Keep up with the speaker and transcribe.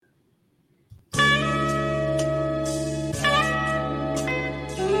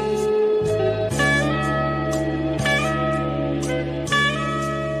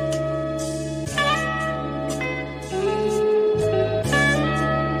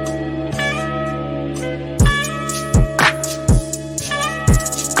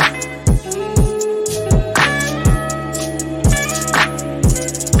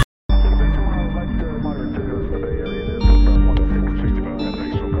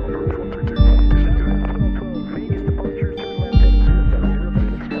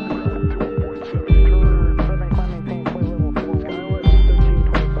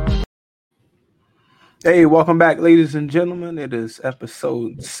Hey, welcome back, ladies and gentlemen. It is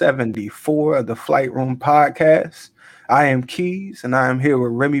episode 74 of the Flight Room Podcast. I am Keys, and I am here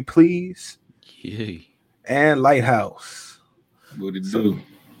with Remy Please Yay. and Lighthouse. What it So, do?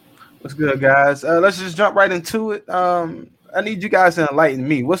 what's good, guys? Let's just jump right into it. I need you guys to enlighten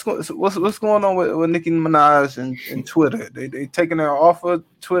me. What's going on with Nicki Minaj and Twitter? They taking her off of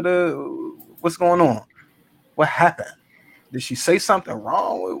Twitter. What's going on? What happened? Did she say something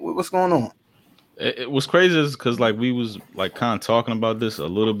wrong? What's going on? It was crazy is because like we was like kind of talking about this a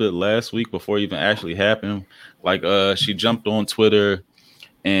little bit last week before it even actually happened. Like she jumped on Twitter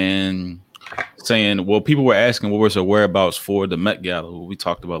and saying, well, people were asking what was her whereabouts for the Met Gala, what we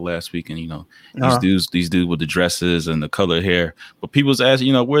talked about last week, and these dudes with the dresses and the colored hair. But people was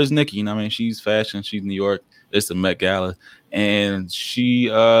asking, where's Nicki? I mean, she's fashion, she's New York, it's the Met Gala, and she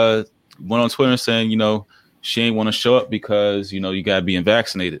went on Twitter saying, she ain't want to show up because you gotta be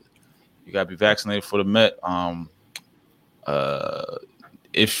vaccinated. You gotta be vaccinated for the Met.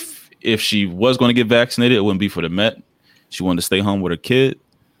 If she was going to get vaccinated, it wouldn't be for the Met. She wanted to stay home with her kid.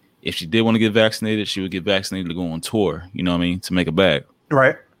 If she did want to get vaccinated, she would get vaccinated to go on tour. You know what I mean? To make a bag.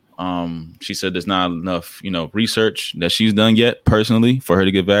 Right. She said there's not enough, research that she's done yet personally for her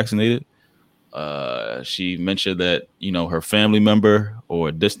to get vaccinated. She mentioned that her family member or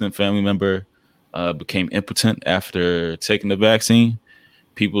a distant family member became impotent after taking the vaccine.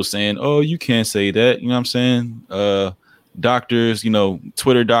 People saying, oh, you can't say that. You know what I'm saying? Doctors,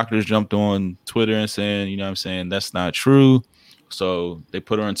 Twitter doctors jumped on Twitter and saying, that's not true. So they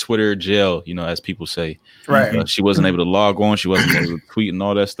put her in Twitter jail, as people say. Right. She wasn't able to log on. She wasn't able to tweet and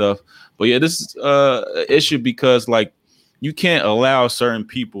all that stuff. But yeah, this is an issue because like you can't allow certain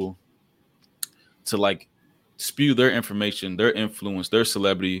people to like spew their information, their influence, their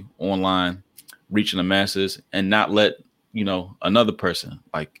celebrity online, reaching the masses and not let another person,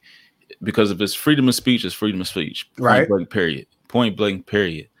 like, because if it's freedom of speech, it's freedom of speech. Right. Point blank,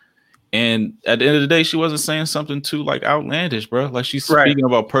 period. And at the end of the day, she wasn't saying something too like outlandish, bro. Like she's speaking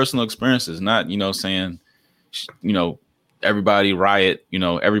about personal experiences, not, saying, everybody riot,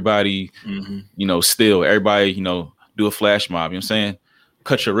 everybody, steal, everybody, do a flash mob, you know what I'm saying?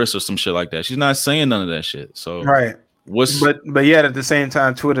 Cut your wrist or some shit like that. She's not saying none of that shit. So right. But yet at the same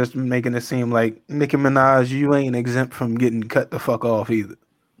time, Twitter's making it seem like Nicki Minaj, you ain't exempt from getting cut the fuck off either.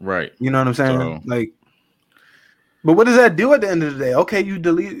 Right. You know what I'm saying? So, like, but what does that do at the end of the day? Okay, you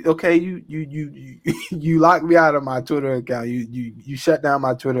delete. Okay, you lock me out of my Twitter account. You shut down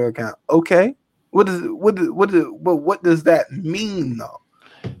my Twitter account. Okay, what does that mean though?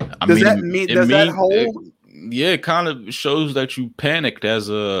 That hold? It kind of shows that you panicked as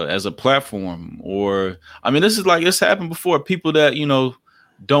a platform, or I mean, this is like it's happened before. People that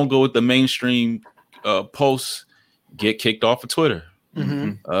don't go with the mainstream posts get kicked off of Twitter.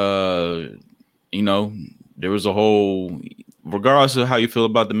 Mm-hmm. There was a whole, regardless of how you feel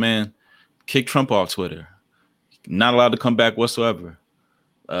about the man, kick Trump off Twitter. Not allowed to come back whatsoever.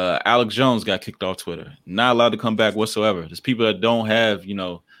 Alex Jones got kicked off Twitter. Not allowed to come back whatsoever. There's people that don't have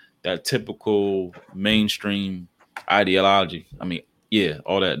that typical mainstream ideology. I mean, yeah,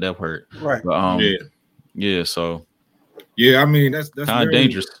 all that hurt. Right. But, yeah. So. Yeah, I mean that's kind of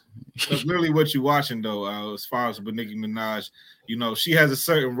dangerous. That's literally what you're watching, though. As far as Nicki Minaj, she has a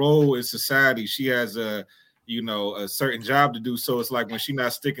certain role in society. She has a certain job to do. So it's like when she's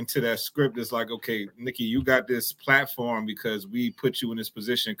not sticking to that script, it's like, okay, Nicki, you got this platform because we put you in this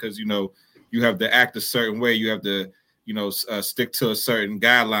position because you have to act a certain way. You have to stick to a certain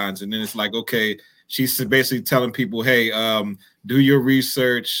guidelines, and then it's like, okay, she's basically telling people, hey, do your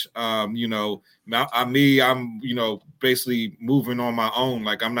research. I'm basically moving on my own.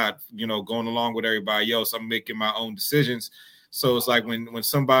 Like I'm not, going along with everybody else. I'm making my own decisions. So it's like when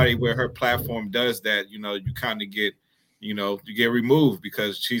somebody where her platform does that, you kind of get, you get removed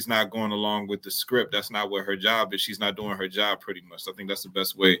because she's not going along with the script. That's not what her job is. She's not doing her job pretty much. I think that's the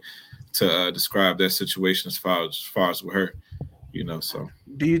best way to describe that situation as far as with her, so.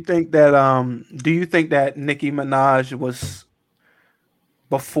 Do you think that Nicki Minaj was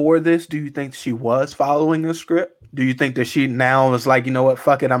before this? Do you think she was following the script? Do you think that she now is like, you know what,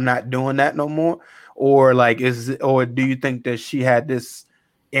 fuck it, I'm not doing that no more? Or do you think that she had this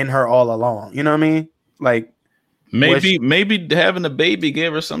in her all along? You know what I mean? Like maybe having a baby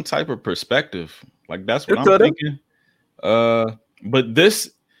gave her some type of perspective. Like that's what I'm thinking. But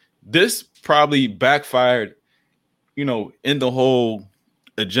this probably backfired, in the whole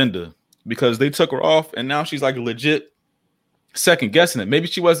agenda because they took her off and now she's like legit second guessing it. Maybe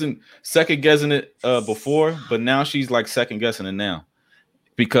she wasn't second guessing it before, but now she's like second guessing it now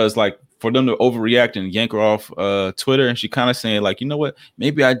because like for them to overreact and yank her off Twitter, and she kind of saying like, you know what,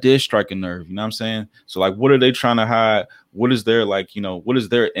 maybe I did strike a nerve. You know what I'm saying? So like, what are they trying to hide? What is their like, you know, what is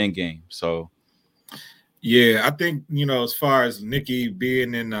their end game? So yeah, I think, you know, as far as Nicki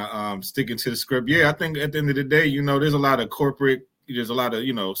being in sticking to the script, yeah, I think at the end of the day, you know, there's a lot of corporate, there's a lot of,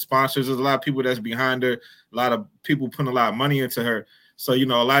 you know, sponsors, there's a lot of people that's behind her, a lot of people putting a lot of money into her. So, you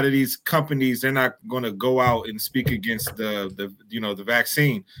know, a lot of these companies, they're not going to go out and speak against the you know, the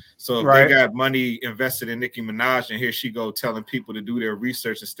vaccine. So if they got money invested in Nicki Minaj and here she go telling people to do their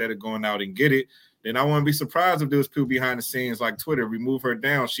research instead of going out and get it, then I wouldn't be surprised if there was people behind the scenes like Twitter, remove her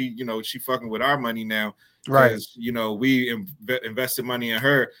down. She, you know, she fucking with our money now. Because, you know, we invested money in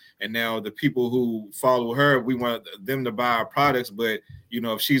her, and now the people who follow her, we want them to buy our products. But, you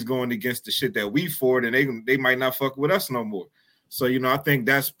know, if she's going against the shit that we for, then they might not fuck with us no more. So, you know, I think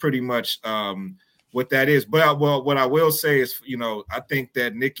that's pretty much what that is. But what I will say is, you know, I think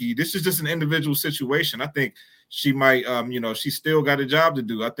that Nicki, this is just an individual situation. I think she might, you know, she still got a job to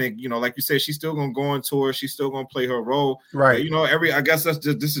do. I think, you know, like you said, she's still gonna go on tour. She's still gonna play her role. Right. But, you know, I guess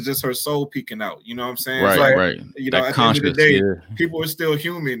this is just her soul peeking out. You know what I'm saying? Right, right. You know, at the end of the day, people are still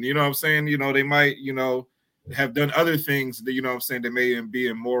human. You know what I'm saying? You know, they might, you know, have done other things that, you know what I'm saying, they may be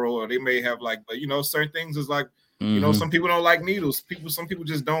immoral, or they may have like, but, you know, certain things is like, you know, some people don't like needles. Some people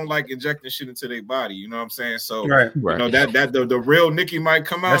just don't like injecting shit into their body. You know what I'm saying? So, you know, that the real Nicki might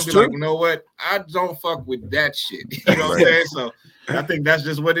come out and be like, you know what? I don't fuck with that shit. You know what I'm saying? So I think that's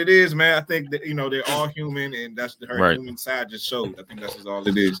just what it is, man. I think that, you know, they're all human, and that's her human side just showed. I think that's just all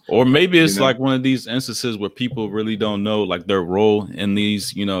it is. Or maybe it's like one of these instances where people really don't know like their role in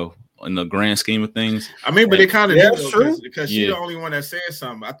these, you know, in the grand scheme of things. I mean, but they kind of do, because she's the only one that says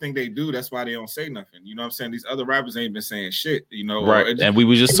something. I think they do. That's why they don't say nothing. You know what I'm saying? These other rappers ain't been saying shit, you know. Right. And we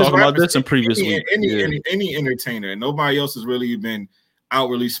were just talking about this in previous week. Any entertainer, and nobody else has really been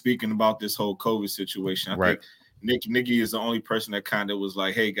outwardly speaking about this whole COVID situation. I think Nicki is the only person that kind of was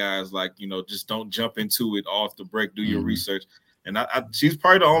like, hey guys, like, you know, just don't jump into it off the break, do your research. And she's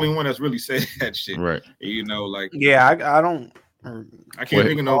probably the only one that's really said that shit. Right. You know, like, I can't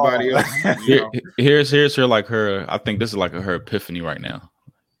think of nobody else. Here's her like her. I think this is like her epiphany right now.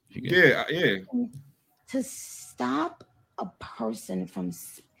 Yeah. To stop a person from.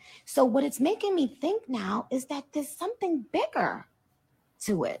 So what it's making me think now is that there's something bigger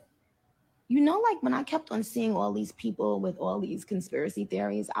to it. You know, like when I kept on seeing all these people with all these conspiracy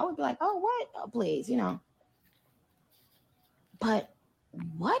theories, I would be like, oh, what? Oh, please, you know. But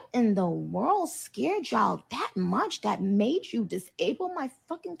what in the world scared y'all that much that made you disable my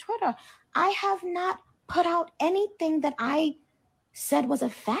fucking Twitter? I have not put out anything that I said was a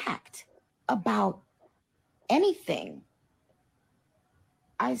fact about anything.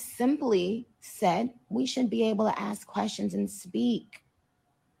 I simply said we should be able to ask questions and speak.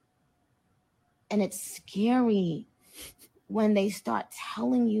 And it's scary when they start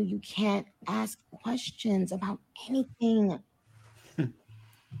telling you you can't ask questions about anything.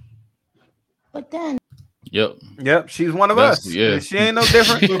 But then, yep, she's one of us. Yeah, she ain't no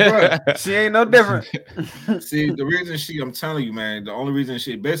different. She ain't no different. See, the reason I'm telling you, man, the only reason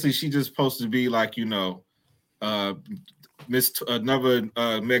she just supposed to be like, you know, another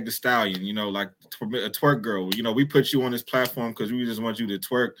Meg Thee Stallion, you know, like a twerk girl. You know, we put you on this platform because we just want you to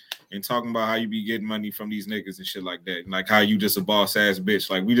twerk and talking about how you be getting money from these niggas and shit like that, and like how you just a boss ass bitch.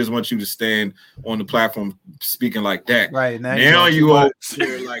 Like, we just want you to stand on the platform speaking like that. Right now you over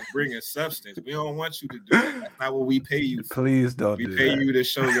here like bringing substance. We don't want you to do that. That's not what we pay you for. Please don't. We pay you to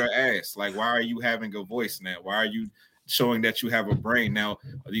show your ass. Like, why are you having a voice now? Why are you showing that you have a brain? Now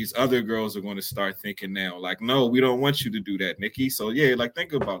these other girls are going to start thinking now, like, no, we don't want you to do that, Nicki. So yeah, like,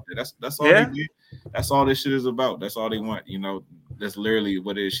 think about that. That's all they did. That's all this shit is about. That's all they want, you know. That's literally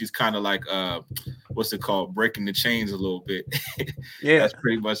what it is. She's kind of like what's it called, breaking the chains a little bit. That's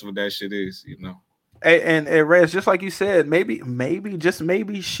pretty much what that shit is, you know. And Rez, just like you said, maybe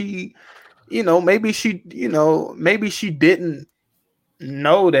she, you know, maybe she didn't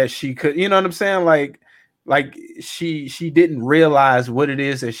know that she could, you know what I'm saying, like she didn't realize what it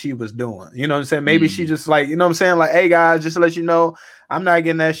is that she was doing. You know what I'm saying? Maybe she just like, you know what I'm saying? Like, hey guys, just to let you know, I'm not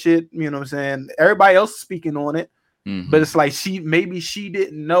getting that shit. You know what I'm saying? Everybody else is speaking on it. But it's like maybe she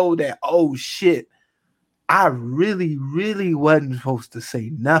didn't know that, oh shit, I really, really wasn't supposed to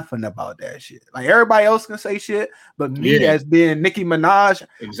say nothing about that shit. Like everybody else can say shit, but me as being Nicki Minaj,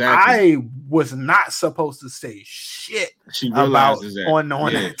 I was not supposed to say shit she about realizes that on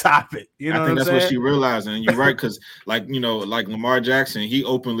that topic. You know, I think that's what she realized, and you're right, because like like Lamar Jackson, he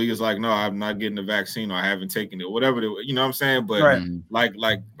openly is like, no, I'm not getting the vaccine, or I haven't taken it, whatever. You know what I'm saying? But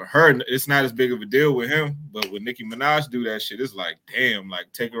like her, it's not as big of a deal with him. But when Nicki Minaj do that shit, it's like, damn, like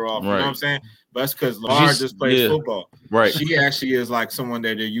take her off. You know what I'm saying? But that's because Lamar just plays football. Right. She actually is like someone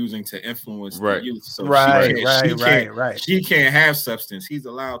that they're using to influence the youth. So she can't have substance. He's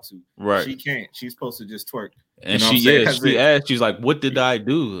allowed to. Right. She can't. She's supposed to just twerk. And she asked, she's like, what did I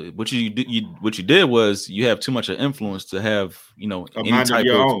do? What you did was you have too much of influence to have, any type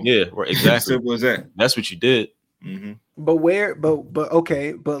of own. Yeah, right, exactly. Simple as that. That's what you did. Mm-hmm. But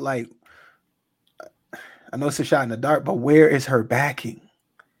okay, but like, I know it's a shot in the dark, but where is her backing?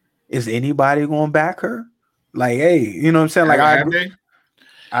 Is anybody going to back her? Like, hey, you know what I'm saying? Like,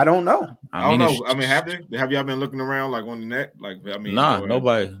 I don't know. I don't know. I mean, have they? Have y'all been looking around like on the net? Like, I mean,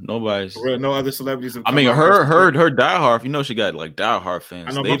 nobody's. No other celebrities. I mean, her diehard. She got like diehard fans.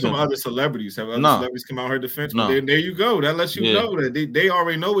 I know, but some other celebrities have celebrities come out her defense. No. But there you go. That lets you know that they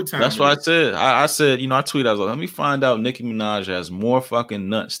already know what time. That's what I said. I said, I tweeted. I was like, let me find out. Nicki Minaj has more fucking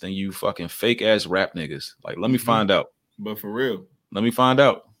nuts than you fucking fake ass rap niggas. Like, let me find out. But for real, let me find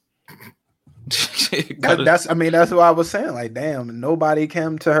out. That's what I was saying. Like, damn, nobody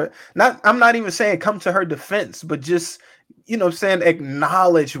came to her. I'm not even saying come to her defense, but just,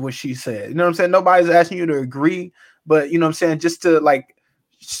 acknowledge what she said. You know what I'm saying? Nobody's asking you to agree, but just to like,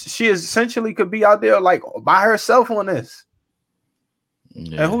 she essentially could be out there like by herself on this.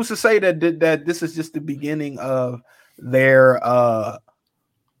 Yeah. And who's to say that this is just the beginning of their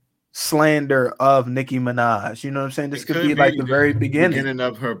slander of Nicki Minaj? You know what I'm saying? This could be like the very beginning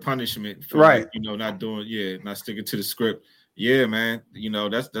of her punishment for right. Not sticking to the script. Yeah, man.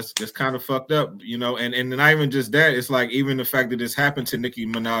 That's kind of fucked up, and not even just that, it's like even the fact that this happened to Nicki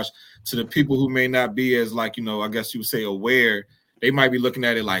Minaj, to the people who may not be as like, I guess you would say aware, they might be looking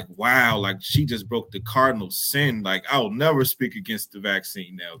at it like, wow, like she just broke the cardinal sin. Like, I'll never speak against the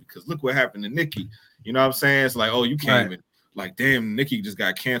vaccine now because look what happened to Nicki. You know what I'm saying? It's like, oh, you can't even. Like, damn, Nicki just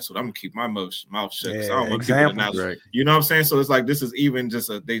got canceled. I'm gonna keep my mouth shut. I don't want people to announce. Right. You know what I'm saying? So it's like this is even just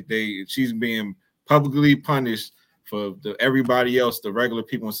she's being publicly punished for everybody else, the regular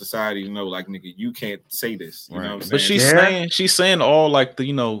people in society. Like, nigga, you can't say this. You know what I'm saying? But she's saying all like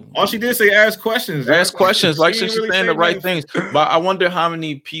all she did say ask questions. Ask questions. Like she's really saying the right things. But I wonder how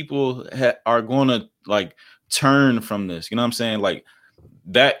many people are gonna like turn from this. You know what I'm saying? Like,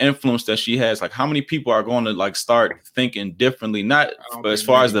 that influence that she has, like how many people are going to like start thinking differently, not as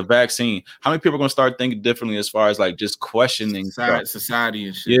far as the vaccine, how many people are going to start thinking differently as far as like just questioning society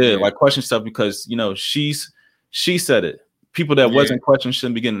and shit. Yeah, like question stuff because she said it. People that wasn't questioning shit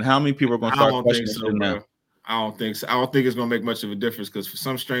in the beginning, how many people are going to start questioning shit now? I don't think so. I don't think it's gonna make much of a difference because for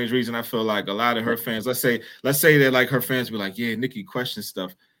some strange reason, I feel like a lot of her fans, let's say that like her fans be like, yeah, Nicki questions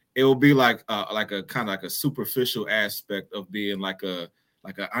stuff. It will be like a kind of like a superficial aspect of being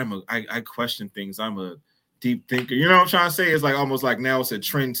I question things. I'm a deep thinker. You know what I'm trying to say? It's like almost like now it's a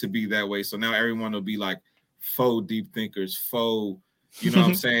trend to be that way. So now everyone will be like faux deep thinkers, faux. You know what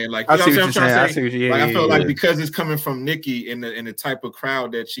I'm saying? Like, you know what I'm trying to say? I feel like because it's coming from Nicki in the type of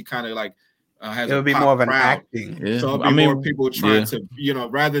crowd that she kind of like has. It'll be more of an acting. Yeah. So it'll be more people trying to,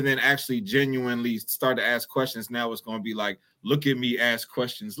 rather than actually genuinely start to ask questions. Now it's going to be like, look at me ask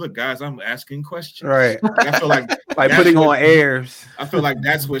questions. Look, guys, I'm asking questions. Right. Like, I feel like putting on airs. I feel like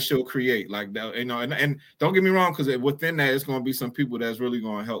that's what she'll create. Like, and don't get me wrong, because within that, it's going to be some people that's really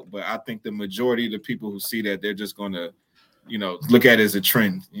going to help. But I think the majority of the people who see that, they're just going to, look at it as a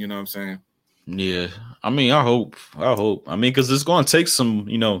trend. You know what I'm saying? Yeah. I mean, I hope. I mean, because it's going to take some,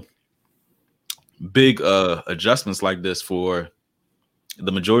 big adjustments like this for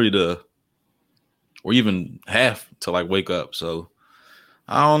the majority or even half to like wake up. So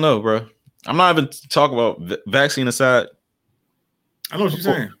I don't know, bro. I'm not even talking about vaccine aside. I know what you're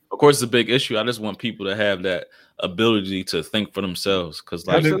saying. Of course, it's a big issue. I just want people to have that ability to think for themselves. Because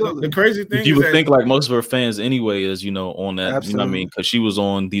like the crazy thing, you would think like most of her fans anyway is on that. Absolutely. You know what I mean? Because she was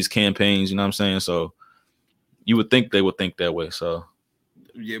on these campaigns. You know what I'm saying? So you would think they would think that way. So.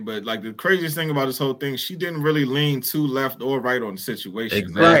 Yeah, but like the craziest thing about this whole thing, she didn't really lean too left or right on the situation.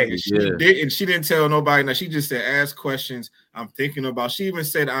 Exactly. She didn't tell nobody. Now she just said, ask questions. I'm thinking about. She even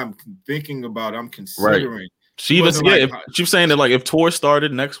said, I'm thinking about. I'm considering. Right. She even said, she was saying that like if tour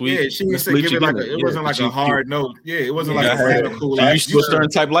started next week, yeah, she said give it like it wasn't like a hard note. Yeah, it wasn't like a cool. She used to a certain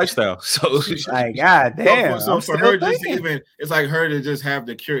type lifestyle. So like, God damn. So for her just even, it's like her to just have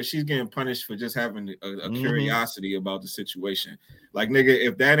the cure. She's getting punished for just having a curiosity about the situation. Like nigga,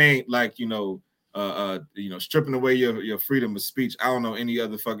 if that ain't like stripping away your freedom of speech, I don't know any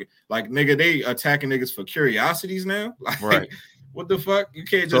other fucking like nigga. They attacking niggas for curiosities now. Like, right. What the fuck? You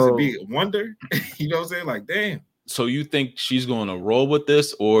can't just be wonder. You know what I'm saying? Like, damn. So you think she's going to roll with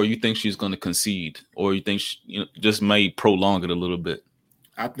this, or you think she's going to concede, or you think she, just may prolong it a little bit?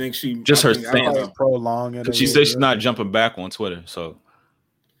 I think she just her stance prolong it. She says she's not jumping back on Twitter, so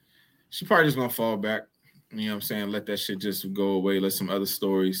she probably just gonna fall back. You know what I'm saying? Let that shit just go away. Let some other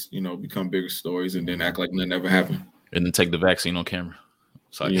stories, become bigger stories, and then act like nothing ever happened. And then take the vaccine on camera.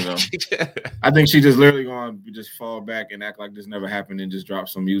 So I think she just literally gonna just fall back and act like this never happened, and just drop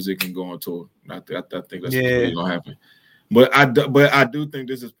some music and go on tour. I think that's really gonna happen. But I do think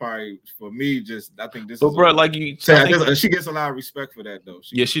this is probably for me. I think this. But bro, like you, she gets a lot of respect for that though.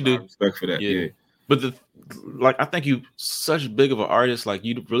 She do respect for that. Yeah. But I think you such big of an artist, like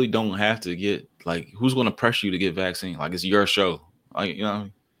you really don't have to get like who's gonna pressure you to get vaccine? Like it's your show. Like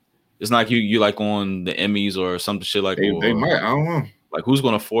it's not like you like on the Emmys or something shit like they might. I don't know. Like who's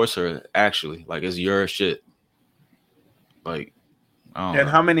gonna force her? Actually, like it's your shit. Like, I don't know.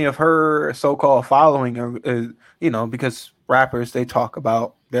 How many of her so-called following are, because rappers they talk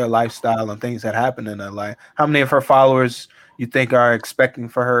about their lifestyle and things that happen in their life. How many of her followers you think are expecting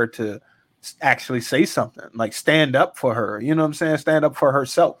for her to actually say something, like stand up for her? You know what I'm saying? Stand up for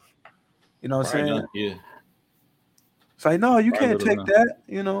herself. You know what I'm saying? Yeah. It's like, no, you can't take that.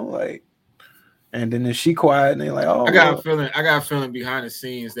 Like. And then if she quiet and they like, oh, I got a feeling behind the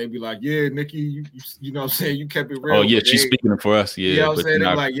scenes they be like, yeah, Nicki, you know what I'm saying, you kept it real. Oh yeah, she's speaking for us. Yeah, you know what I'm saying?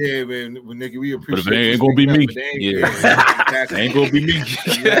 They're like, yeah, man, Nicki, we appreciate. But it ain't gonna be me. Yeah, ain't gonna be me.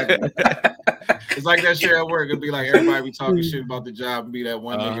 It's like that shit at work. It'd be like everybody be talking shit about the job and be that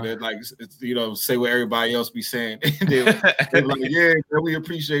one nigga that like say what everybody else be saying. They're like, yeah, girl, we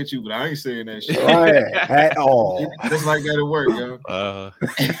appreciate you, but I ain't saying that shit at all. Just like that at work, yo.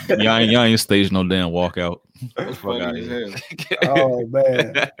 Y'all ain't staged no damn walkout. That's funny as hell. Oh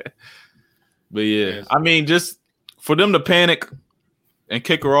man. But yeah, I mean, just for them to panic and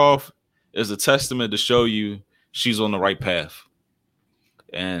kick her off is a testament to show you she's on the right path.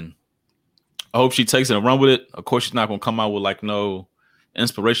 And I hope she takes it and run with it. Of course, she's not gonna come out with like no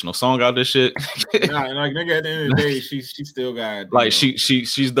inspirational song out this shit. Nah, and like nigga, at the end of the day, she still got like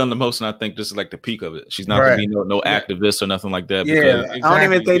she's done the most, and I think this is like the peak of it. She's not gonna be no activist or nothing like that. Yeah, I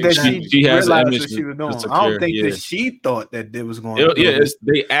don't even think that she has realized what she was doing. I don't think that she thought that it was going to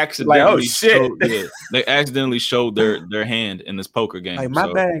they accidentally they accidentally showed their hand in this poker game. Like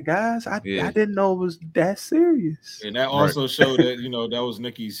my bad, guys. I didn't know it was that serious. And that also showed that that was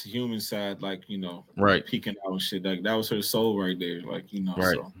Nicki's human side, like peeking out and shit. Like that was her soul right there. Like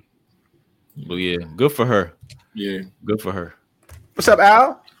right. So. But yeah, good for her. Yeah, good for her. What's up,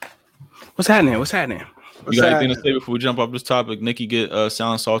 Al? What's happening? You got anything to say before we jump off this topic? Nicki get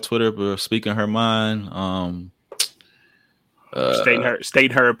silenced off Twitter for speaking her mind.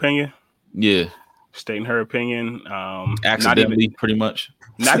 Stating her opinion. Yeah, stating her opinion. Accidentally, pretty much.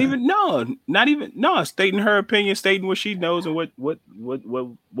 Stating her opinion, stating what she knows and what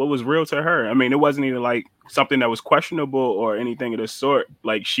was real to her. I mean, it wasn't even like something that was questionable or anything of the sort.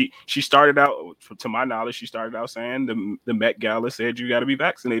 Like she started out, to my knowledge, she started out saying the Met Gala said you got to be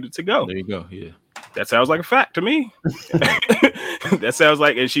vaccinated to go. There you go. Yeah, that sounds like a fact to me. That sounds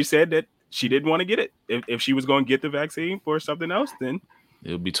like, and she said that she didn't want to get it. If she was going to get the vaccine for something else, then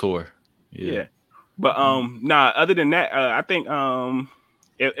it would be tour. Yeah. But other than that, I think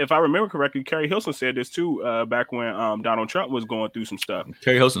if I remember correctly, Carrie Hilson said this too back when Donald Trump was going through some stuff.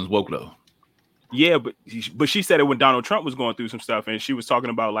 Carrie Hilson's woke though. Yeah, but she said it when Donald Trump was going through some stuff, and she was talking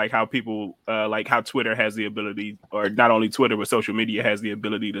about like how people like how Twitter has the ability, or not only Twitter but social media has the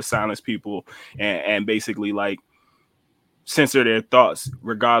ability to silence people and basically like censor their thoughts,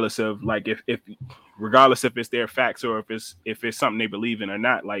 regardless of like if it's their facts or if it's something they believe in or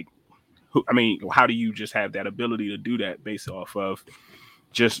not. Like, how do you just have that ability to do that based off of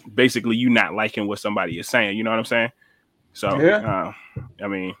just basically you not liking what somebody is saying? You know what I'm saying? So, yeah.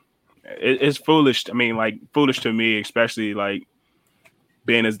 It's foolish. I mean, like foolish to me, especially like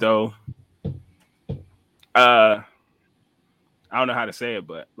being as though, I don't know how to say it,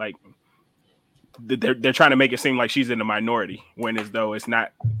 but like they're trying to make it seem like she's in the minority when as though it's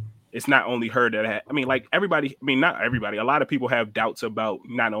not it's not only her that I mean, like everybody, I mean, not everybody, a lot of people have doubts about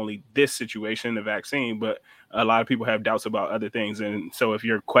not only this situation, the vaccine, but a lot of people have doubts about other things. And so if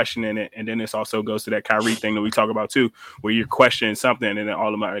you're questioning it, and then this also goes to that Kyrie thing that we talk about too, where you're questioning something and then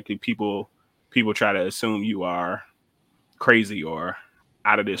automatically people try to assume you are crazy or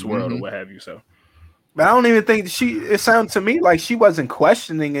out of this world or what have you. So, but I don't even think it sounds to me like she wasn't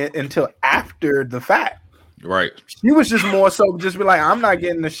questioning it until after the fact. Right. She was just more so just be like, I'm not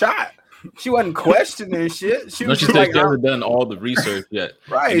getting the shot. She wasn't questioning shit. She was she just like, she hasn't done all the research yet.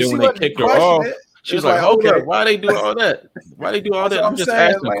 Right. And then when they kicked her off, she was like, okay, why they do all that? Why they do all that? I'm just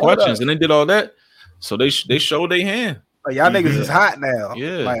asking like, questions, and they did all that. So they showed their hand. Like, y'all niggas is hot now.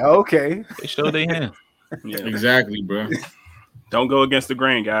 Yeah. Like, okay. They showed their hand. Yeah, exactly, bro. Don't go against the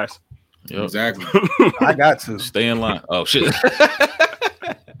grain, guys. Yep. Exactly. I got to stay in line. Oh shit.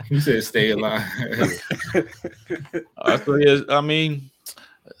 You said stay in line. I mean,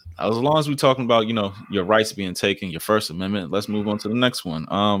 as long as we're talking about, you know, your rights being taken, your First Amendment, let's move on to the next one.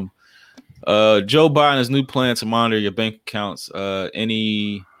 Joe Biden's new plan to monitor your bank accounts.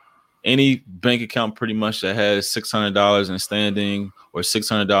 Any bank account pretty much that has $600 in standing or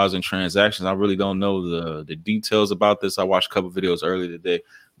 $600 in transactions. I really don't know the details about this. I watched a couple videos earlier today,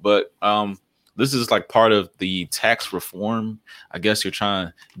 but this is like part of the tax reform. I guess you're trying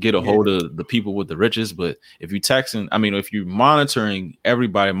to get a hold of the people with the riches, but if you're monitoring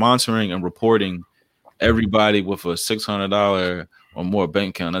and reporting everybody with a $600 or more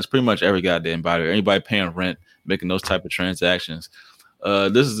bank account, that's pretty much every goddamn body. Anybody paying rent, making those type of transactions.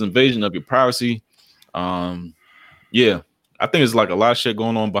 This is invasion of your privacy. I think it's like a lot of shit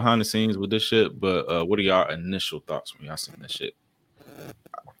going on behind the scenes with this shit. But what are y'all initial thoughts when y'all seeing this shit?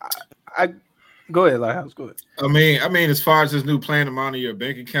 I go ahead, Lighthouse. Go ahead. I mean, as far as this new plan to monitor your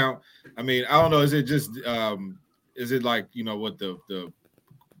bank account, I mean, I don't know. Is it just is it like, you know, what the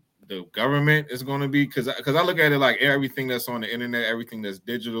government is going to be? Because I look at it like everything that's on the internet, everything that's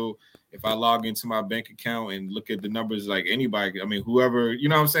digital. If I log into my bank account and look at the numbers, like anybody, I mean, whoever, you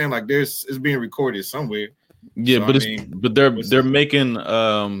know what I'm saying? Like it's being recorded somewhere. Yeah, so, but they're making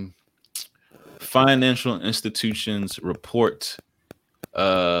financial institutions report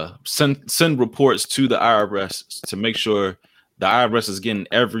send reports to the IRS to make sure the IRS is getting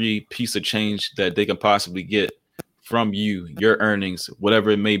every piece of change that they can possibly get from your earnings,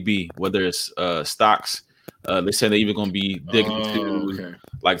 whatever it may be, whether it's stocks. They said they're even going to be digging into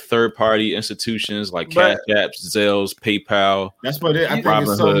like third-party institutions like Cash Apps, Zelles, PayPal. That's what I think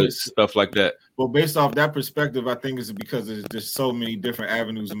Robinhood, stuff like that. Well, based off that perspective, I think it's because there's just so many different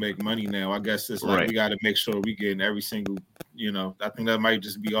avenues to make money now. I guess it's like we got to make sure we get in every single, you know, I think that might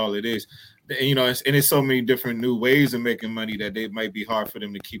just be all it is. And, you know, it's so many different new ways of making money that it might be hard for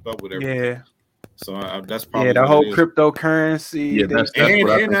them to keep up with everything. Yeah. So that's probably the whole cryptocurrency. Yeah, that's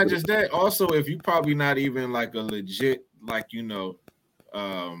and not just that. Also, if you probably not even like a legit, like, you know,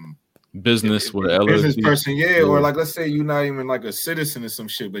 business with an business person, or like let's say you're not even like a citizen or some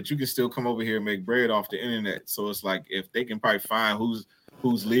shit, but you can still come over here and make bread off the internet. So it's like if they can probably find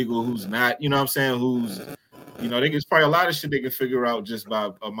who's legal, who's not, you know what I'm saying, who's, you know, there's probably a lot of shit they can figure out just by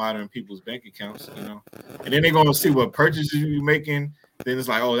monitoring people's bank accounts, you know, and then they're gonna see what purchases you're making. Then it's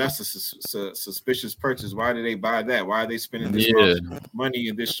like, oh, that's a suspicious purchase. Why did they buy that? Why are they spending this much money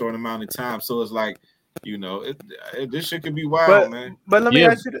in this short amount of time? So it's like, you know, this shit could be wild, man. But let me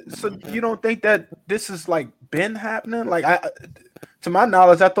ask you, so you don't think that this is like been happening? Like, to my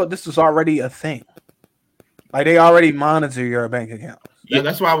knowledge, I thought this was already a thing. Like they already monitor your bank account. Yeah,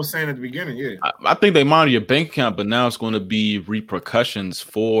 that's what I was saying at the beginning. Yeah, I think they monitor your bank account, but now it's going to be repercussions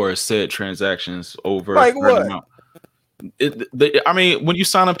for said transactions over like what? Amount. I mean, when you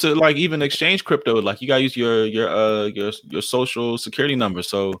sign up to like even exchange crypto, like you gotta use your social security number.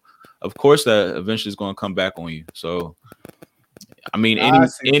 So of course that eventually is going to come back on you. So I mean,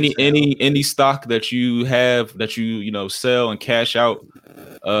 any stock that you have that you know sell and cash out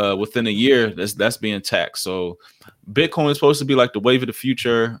within a year, that's being taxed. So Bitcoin is supposed to be like the wave of the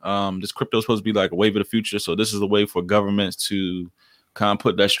future. This crypto is supposed to be like a wave of the future. So this is the way for governments to kind of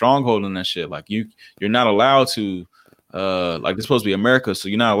put that stronghold in that shit. Like you're not allowed to. Like it's supposed to be America, so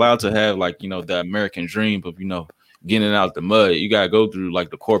you're not allowed to have like, you know, the American dream of, you know, getting out the mud. You gotta go through like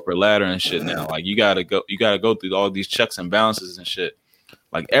the corporate ladder and shit now. Like you gotta go through all these checks and balances and shit.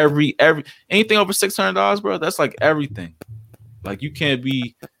 Like every anything over $600, bro, that's like everything. Like you can't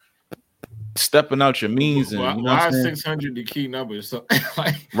be stepping out your means. And you know why 600 the key number? So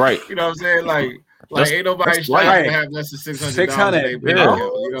like, right, you know what I'm saying? Like ain't nobody striving to have less than $600. You know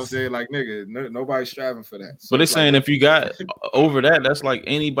what I'm saying? Like nigga, nobody's striving for that. So but they're saying if you got over that, that's like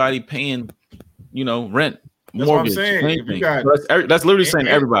anybody paying, you know, rent That's what I'm mortgage, saying. If you anything. got, That's literally saying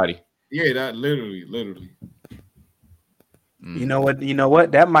everybody. Yeah, that literally. You know what? You know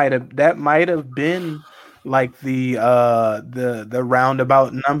what? That might have been like the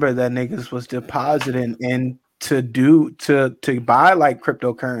roundabout number that niggas was depositing in to buy like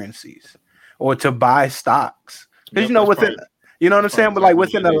cryptocurrencies or to buy stocks. Because Yep, you know what I'm that's saying? probably But like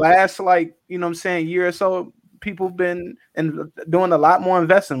exactly within what the it is. last like, you know what I'm saying, year or so, people been doing a lot more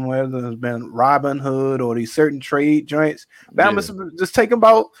investing, whether it's been Robinhood or these certain trade joints. But I'm just taking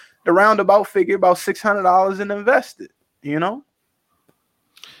about the roundabout figure about $600 and invest it. You know,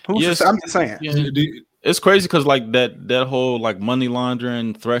 I'm just saying. Yeah. It's crazy because like that whole like money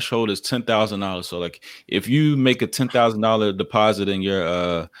laundering threshold is $10,000. So like if you make a $10,000 deposit in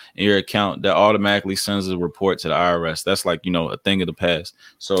your account, that automatically sends a report to the IRS. That's like, you know, a thing of the past.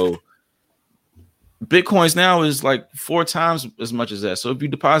 So Bitcoins now is like 4 times as much as that. So if you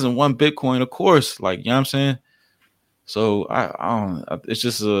deposit 1 Bitcoin, of course, like, you know what I'm saying? So I don't, it's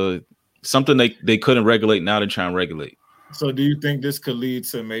just something they couldn't regulate. Now they're trying to regulate. So do you think this could lead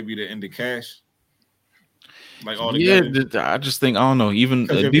to maybe the end of cash? Like all together? Yeah, I just think, I don't know,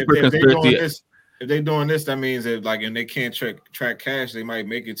 even a if deeper conspiracy. If they're doing this, that means that like, and they can't track cash, they might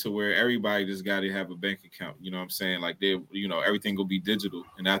make it to where everybody just got to have a bank account. You know what I'm saying? Like they, you know, everything will be digital,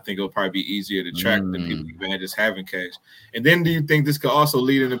 and I think it'll probably be easier to track than people even just having cash. And then, do you think this could also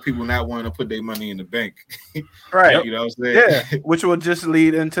lead into people not wanting to put their money in the bank? Right. You know what I'm saying? Yeah, which will just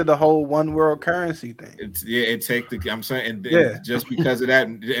lead into the whole one world currency thing. I'm saying, and just because of that,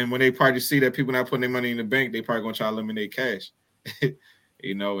 and when they probably see that people not putting their money in the bank, they probably gonna try to eliminate cash.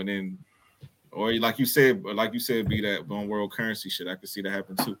 You know, and then. Or like you said, be that one world currency shit. I could see that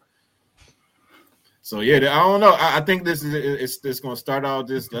happen too. So yeah, I don't know. I think this is going to start out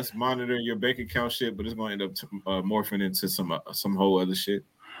this. Let's monitor your bank account shit, but it's going to end up morphing into some whole other shit.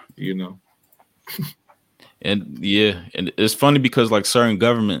 You know. And and it's funny because like certain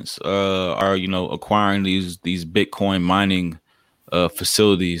governments are, you know, acquiring these Bitcoin mining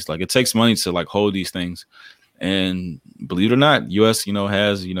facilities. Like it takes money to like hold these things, and believe it or not, U.S.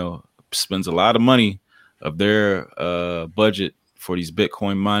 spends a lot of money of their budget for these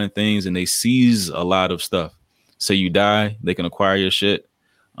Bitcoin mining things, and they seize a lot of stuff. Say you die, they can acquire your shit.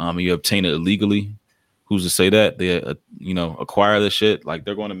 You obtain it illegally. Who's to say that they acquire the shit? Like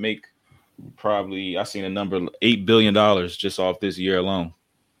they're going to make probably, I seen a number, $8 billion just off this year alone,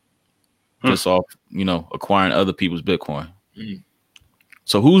 just off acquiring other people's Bitcoin.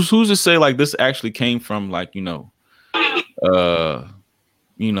 So who's to say like this actually came from like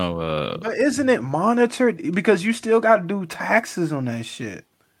but isn't it monitored? Because you still got to do taxes on that shit,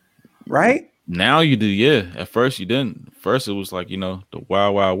 right? Now you do, yeah. At first you didn't. First it was like the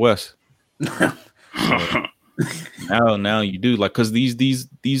Wild Wild West. Now you do, like, because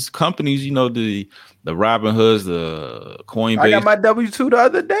these companies, the Robinhoods, the Coinbase. I got my W-2 the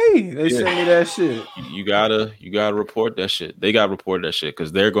other day. They sent me that shit. You gotta report that shit. They gotta report that shit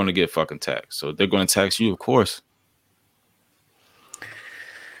because they're going to get fucking taxed. So they're going to tax you, of course.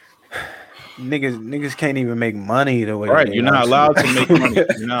 Niggas can't even make money the way. Right, you're not allowed to make money.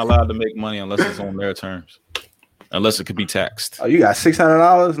 You're not allowed to make money unless it's on their terms, unless it could be taxed. Oh, you got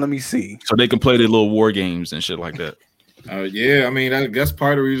 $600? Let me see. So they can play their little war games and shit like that. Yeah, I mean, I guess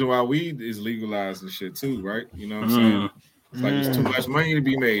part of the reason why weed is legalized and shit too, right? You know what I'm saying? It's like there's too much money to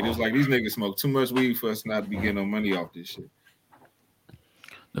be made. It's like these niggas smoke too much weed for us not to be getting no money off this shit.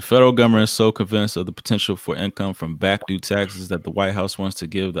 The federal government is so convinced of the potential for income from back due taxes that the White House wants to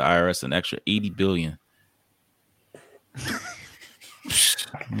give the IRS an extra $80 billion.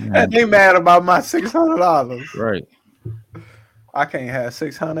 And they mad about my $600. Right. I can't have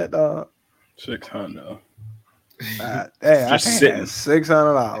 600, dog. 600. Hey, I can't have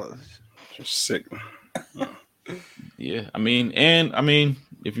 $600. Just sick. Yeah, I mean,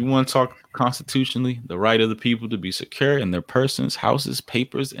 if you want to talk constitutionally, the right of the people to be secure in their persons, houses,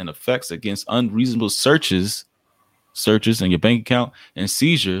 papers, and effects against unreasonable searches in your bank account and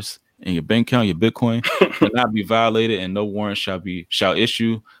seizures in your bank account, your Bitcoin, cannot be violated, and no warrant shall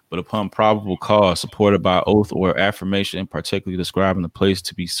issue, but upon probable cause, supported by oath or affirmation, particularly describing the place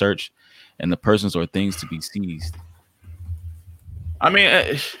to be searched and the persons or things to be seized. I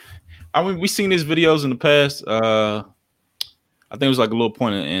mean, we've seen these videos in the past. I think it was like a little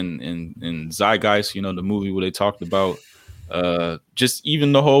point in Zeitgeist, the movie where they talked about just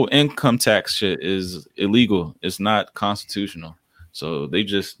even the whole income tax shit is illegal. It's not constitutional. So they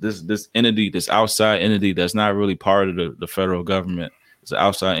just this entity, this outside entity that's not really part of the federal government, it's an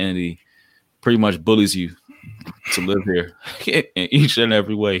outside entity, pretty much bullies you to live here in each and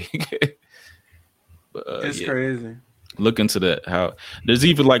every way. It's crazy. Look into that. How there's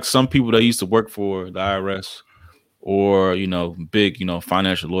even like some people that used to work for the IRS or big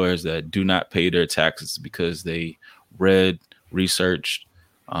financial lawyers that do not pay their taxes because they read, researched,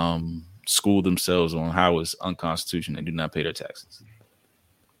 schooled themselves on how it's unconstitutional and do not pay their taxes.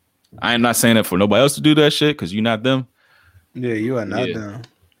 I am not saying that for nobody else to do that shit because you're not them. Yeah, you are not them.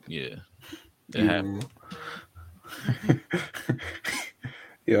 Yeah, it happened.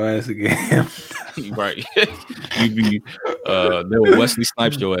 Your ass again. Right. You be they will Wesley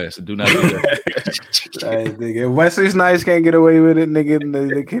Snipes your ass. Do not do that. Right, nigga. If Wesley Snipes can't get away with it, nigga,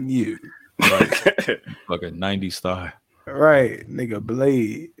 neither can you. Right. Fucking 90 star. Right, nigga.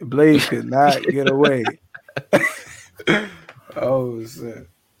 Blade could not get away. Oh shit.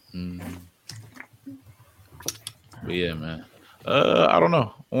 But yeah, man. I don't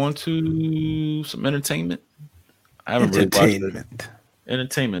know. On to some entertainment. I haven't really watched it.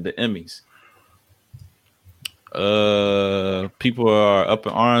 Entertainment, the Emmys. People are up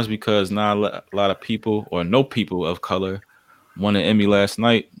in arms because not a lot of people or no people of color won an Emmy last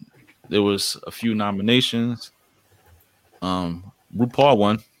night. There was a few nominations. RuPaul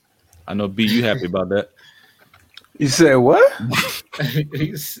won. I know, B, you happy about that? You said what?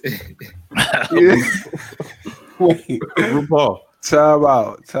 Wait, RuPaul. Time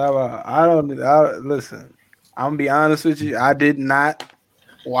out. I listen. I'm gonna be honest with you. I did not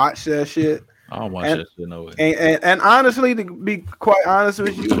watch that shit. I don't watch that shit no way. And honestly, to be quite honest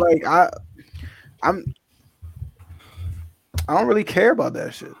with you, like I don't really care about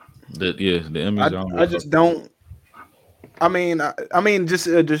that shit. The Emmys. I just don't. I mean,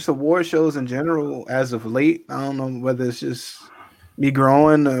 just award shows in general. As of late, I don't know whether it's just me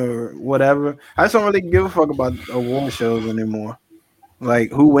growing or whatever. I just don't really give a fuck about award shows anymore.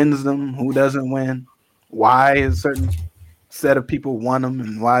 Like who wins them, who doesn't win, why a certain set of people won them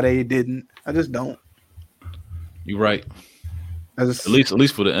and why they didn't. I just don't. You're right. At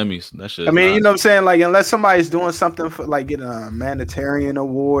least for the Emmys, that shit. I mean, you know what I'm saying? Like, unless somebody's doing something for like getting a humanitarian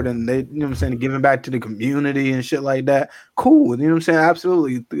award and they, you know what I'm saying, giving back to the community and shit like that, cool. You know what I'm saying?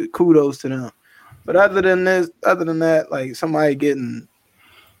 Absolutely, kudos to them. But other than that, like somebody getting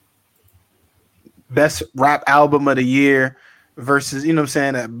best rap album of the year versus, you know what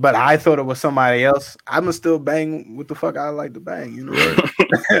I'm saying? But I thought it was somebody else. I'm gonna still bang what the fuck I like to bang. You know,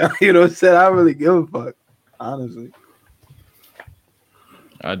 you know what I'm saying? I don't really give a fuck, honestly.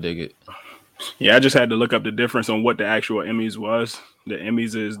 I dig it. Yeah, I just had to look up the difference on what the actual Emmys was. The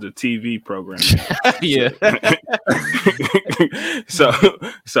Emmys is the TV program. Yeah. so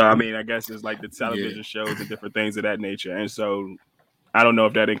I mean, I guess it's like the television shows and different things of that nature. And so I don't know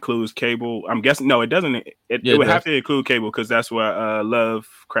if that includes cable. I'm guessing no, it doesn't. It would have to include cable because that's what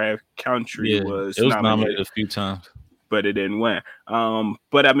Lovecraft Country was. It was nominated a few times, but it didn't win.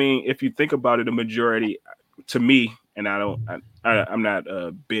 But I mean, if you think about it, the majority, to me, and I'm not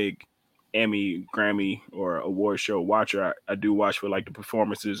a big Emmy, Grammy, or award show watcher. I do watch for like the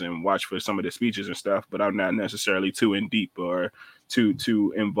performances and watch for some of the speeches and stuff, but I'm not necessarily too in deep or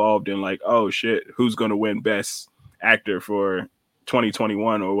too involved in like, oh shit, who's gonna win best actor for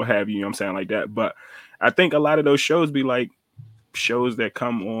 2021 or what have you, you know what I'm saying, like that. But I think a lot of those shows be like shows that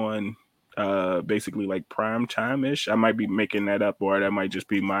come on basically like prime time-ish. I might be making that up or that might just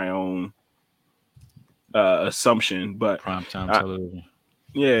be my own assumption, but primetime television.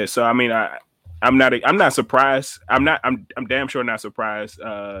 Yeah, so I mean, I'm not surprised. I'm damn sure not surprised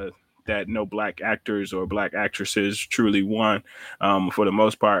that no black actors or black actresses truly won. For the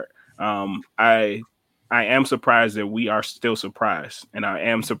most part, I am surprised that we are still surprised, and I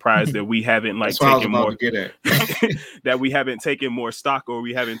am surprised that we haven't like taken more that we haven't taken more stock or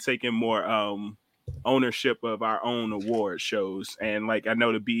we haven't taken more ownership of our own award shows. And like I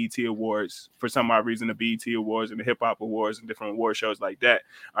know the BET Awards, for some odd reason, the BET Awards and the Hip Hop Awards and different award shows like that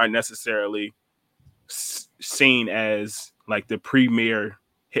aren't necessarily seen as like the premier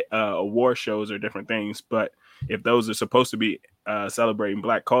award shows or different things. But if those are supposed to be celebrating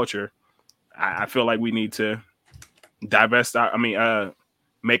Black culture, I feel like we need to put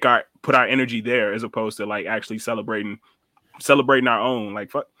our energy there as opposed to like actually celebrating our own. Like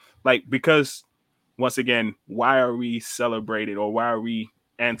fuck, like because. Once again, why are we celebrating or why are we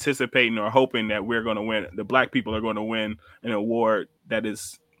anticipating or hoping that we're going to win? The Black people are going to win an award that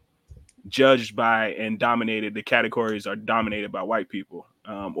is judged by and dominated. The categories are dominated by white people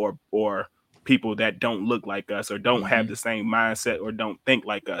or people that don't look like us or don't have the same mindset or don't think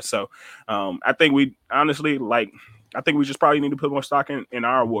like us. So I think we honestly I think we just probably need to put more stock in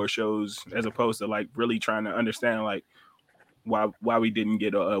our award shows as opposed to like really trying to understand like why we didn't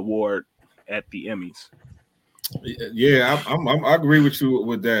get an award at the Emmys. Yeah, I agree with you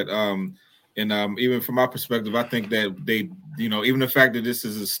with that. And even from my perspective, I think that they, even the fact that this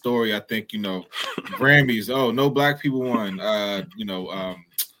is a story, I think, Grammys, oh, no black people won.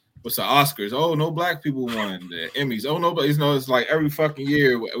 What's the Oscars? Oh, no black people won. The Emmys. Oh, nobody. It's like every fucking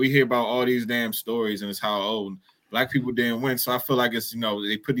year we hear about all these damn stories, and it's how black people didn't win. So I feel like it's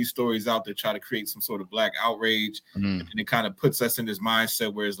they put these stories out to try to create some sort of black outrage, and it kind of puts us in this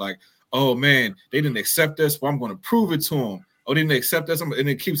mindset where it's like, oh man, they didn't accept us, well I'm going to prove it to them. Oh, they didn't accept us, and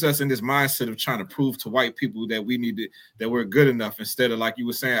it keeps us in this mindset of trying to prove to white people that that we're good enough, instead of, like you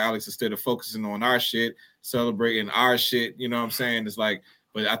were saying, Alex, instead of focusing on our shit, celebrating our shit. You know what I'm saying? It's like,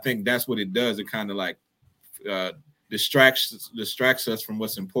 but I think that's what it does. It kind of like distracts us from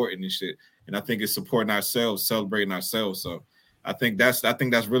what's important and shit. And I think it's supporting ourselves, celebrating ourselves. So I think that's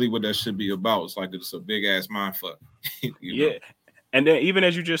really what that should be about. It's like it's a big ass mindfuck. Yeah. Know? And then even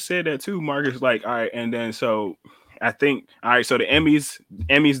as you just said that too, Marcus, like, all right, and then so I think, all right, so the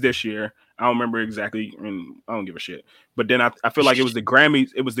Emmys this year, I don't remember exactly, and I don't give a shit. But then I feel like it was the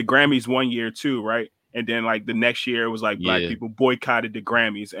Grammys one year too, right? And then like the next year it was like black people boycotted the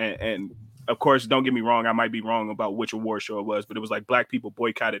Grammys. And of course, don't get me wrong, I might be wrong about which award show it was, but it was like black people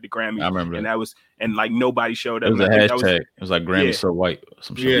boycotted the Grammys. I remember and that was, and like nobody showed up. It was a hashtag. It was like Grammy so white.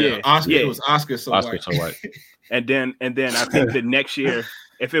 Some shit. Yeah, Oscar. It was Oscar so white. And then I think the next year,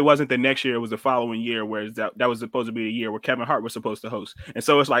 if it wasn't the next year, it was the following year, where that was supposed to be the year where Kevin Hart was supposed to host. And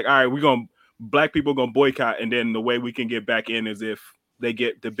so it's like, all right, black people gonna boycott, and then the way we can get back in is if they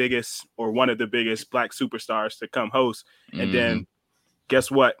get the biggest or one of the biggest black superstars to come host. And then guess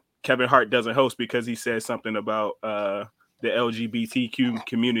what? Kevin Hart doesn't host because he said something about the LGBTQ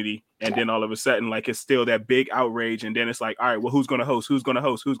community. And then all of a sudden, like, it's still that big outrage. And then it's like, all right, well, who's going to host? Who's going to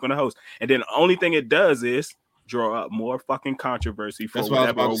host? Who's going to host? And then the only thing it does is draw up more fucking controversy for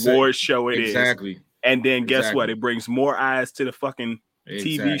whatever award show it is. Exactly. And then guess what? It brings more eyes to the fucking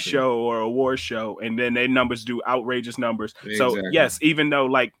TV show or award show, and then their numbers do outrageous numbers. So yes, even though,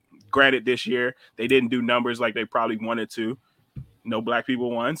 like, granted, this year they didn't do numbers like they probably wanted to, no black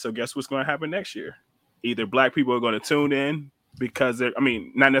people won. So guess what's going to happen next year? Either black people are going to tune in because they're, I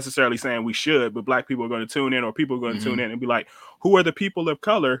mean, not necessarily saying we should, but black people are going to tune in, or people are going to tune in and be like, who are the people of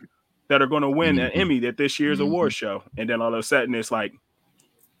color that are going to win an Emmy at this year's award show? And then all of a sudden it's like,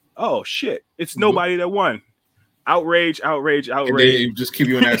 oh shit, it's nobody that won. Outrage. And they just keep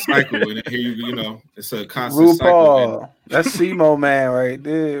you in that cycle, and here it's a constant cycle. That's Simo man right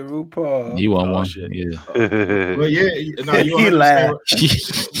there. RuPaul. You want one shit, yeah. Well, yeah, no, you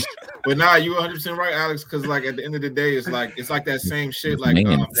laughed. But nah, you 100% right, Alex. Because like at the end of the day, it's like that same shit. Like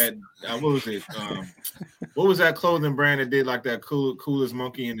that. What was it? What was that clothing brand that did like that coolest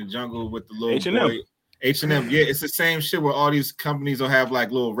monkey in the jungle with the little H&M. boy? H&M. Yeah, it's the same shit where all these companies will have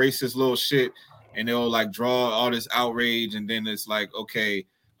like little racist little shit. And they'll like draw all this outrage, and then it's like, okay,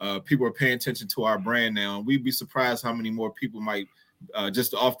 people are paying attention to our brand now, and we'd be surprised how many more people might,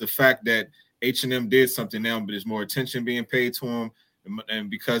 just off the fact that H&M did something now, but there's more attention being paid to them, and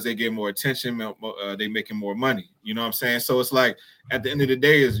because they get more attention, they making more money. You know what I'm saying? So it's like at the end of the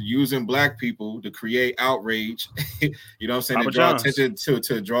day, is using black people to create outrage. You know what I'm saying? Papa To draw John's. attention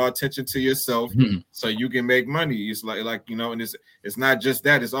to draw attention to yourself, so you can make money. It's like and it's not just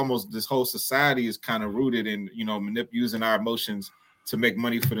that. It's almost this whole society is kind of rooted in using our emotions to make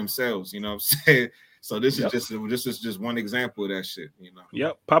money for themselves. You know what I'm saying? So this is just one example of that shit.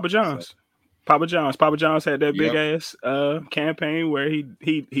 Yep, Papa John's. So, Papa John's had that big ass campaign where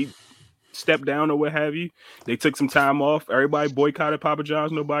he stepped down or what have you. They took some time off. Everybody boycotted Papa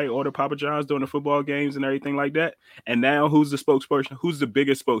John's. Nobody ordered Papa John's during the football games and everything like that. And now who's the spokesperson? Who's the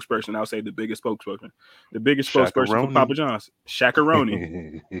biggest spokesperson? I'll say the biggest spokesperson. The biggest spokesperson for Papa John's.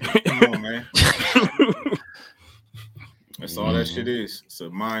 Shakaroni. Come on, man. That's all that shit is. It's a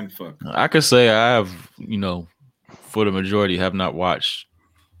mind fuck. I could say I have, for the majority, have not watched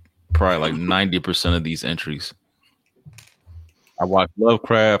probably like 90% of these entries. I watch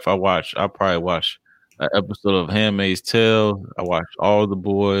Lovecraft. I probably watch an episode of Handmaid's Tale. I watch All the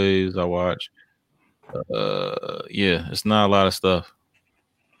Boys. I watch it's not a lot of stuff.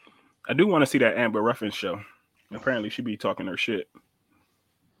 I do want to see that Amber Ruffin show. Apparently she be talking her shit.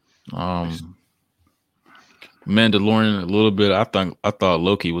 Mandalorian a little bit. I thought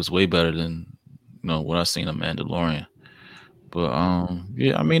Loki was way better than when I seen a Mandalorian. But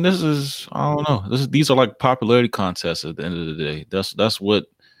I mean, this is, I don't know. These are like popularity contests at the end of the day. That's what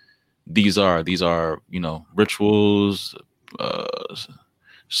these are. These are, rituals,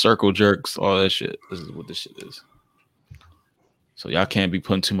 circle jerks, all that shit. This is what this shit is. So y'all can't be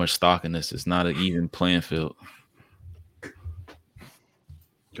putting too much stock in this. It's not an even playing field.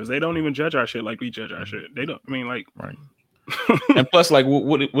 Because they don't even judge our shit like we judge our shit. They don't. I mean, like, right. And plus, like,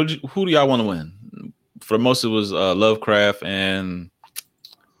 who do y'all want to win? For most, it was Lovecraft and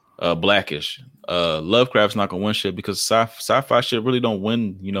Blackish. Lovecraft's not gonna win shit because sci-fi shit really don't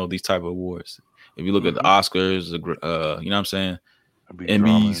win, these type of awards. If you look at the Oscars, you know what I'm saying,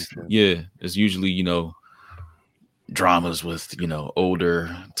 Emmys, yeah, it's usually dramas with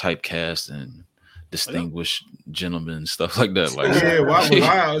older typecast and distinguished gentlemen and stuff like that. Like, yeah, why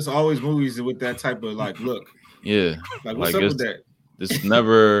it's always movies with that type of like look. Yeah, like what's up with that? It's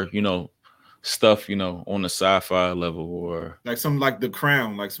never stuff on the sci-fi level or like some like The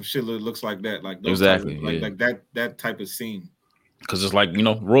Crown, like some shit that looks like that, like those exactly type of, like that type of scene. Because it's like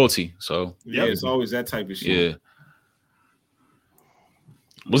royalty. So yeah, it's always that type of shit. Yeah.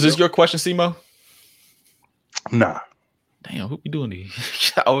 Was this your question, Simo? Nah. Damn, who be doing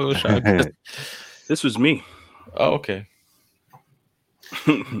these? I was trying to... This was me. Oh, okay.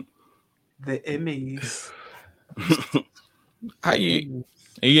 The Emmys. How you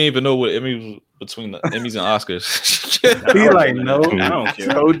ain't even know what Emmys was between the Emmys and Oscars? He like, no, I don't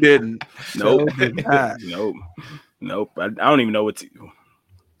care. So didn't. Nope. So did not. Nope. I don't even know what to.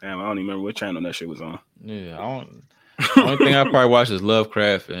 Damn, I don't even remember what channel that shit was on. Yeah, I don't. The only thing I probably watched is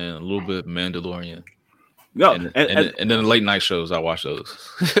Lovecraft and a little bit Mandalorian. No, and then the late night shows, I watch those.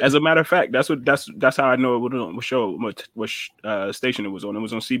 As a matter of fact, that's how I know what show, what station it was on. It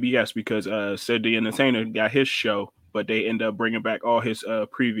was on CBS because Sid the Entertainer got his show, but they end up bringing back all his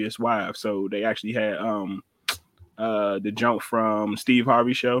previous wives. So they actually had the jump from Steve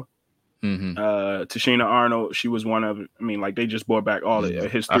Harvey show. Tashina Arnold, she was one of. I mean, like they just brought back all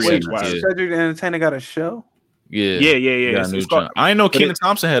of his three ex-wives. Cedric the Entertainer got a show. Yeah. It's called, I didn't know Kenan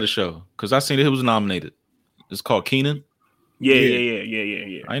Thompson had a show because I seen that he was nominated. It's called Kenan. Yeah. I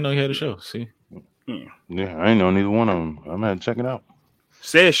didn't know he had a show. See, yeah, I ain't know neither one of them. I'm gonna check it out.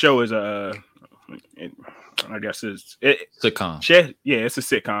 Said show is I guess it's sitcom. It's a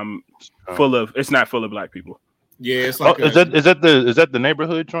sitcom full of. It's not full of black people. Yeah, it's like is that the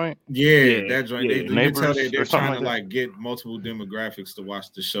neighborhood joint? Yeah, that joint. Yeah. You can tell they're trying to like get multiple demographics to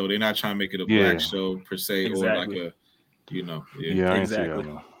watch the show. They're not trying to make it a black show per se, exactly. or like a Yeah,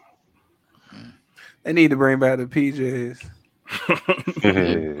 exactly. They need to bring back the PJs.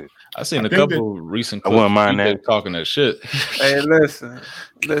 I seen a couple recent clips. I wouldn't mind that talking that shit. Hey, listen.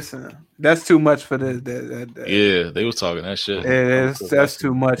 That's too much for this. Yeah, they was talking that shit. That's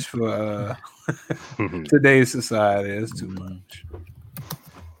too much for today's society. It's too much.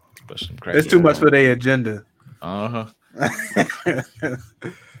 It's too much for their agenda. Uh-huh.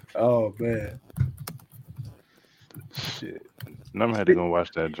 Oh man. Shit. Never had to go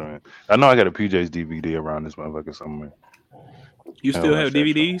watch that joint. I know I got a PJ's DVD around this motherfucker somewhere. You still have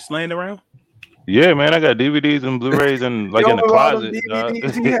DVDs laying around? Yeah, man, I got DVDs and Blu-rays and like in the closet.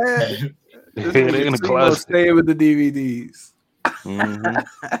 They're in the closet. Stay with the DVDs.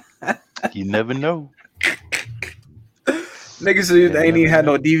 You never know. Niggas ain't even had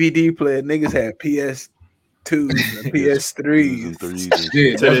no DVD player. Niggas had PS2s and PS3s.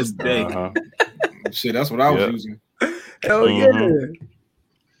 Shit, to this day. Shit, that's what I was using. Hell yeah.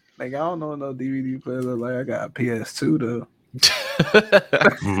 Like I don't know no DVD player look like I got a PS2 though.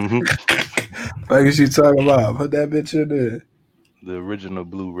 Like is she talking about? Put that bitch in there. The original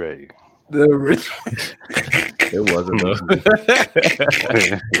Blu-ray. The original. It wasn't though.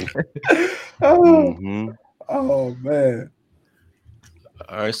 Oh man.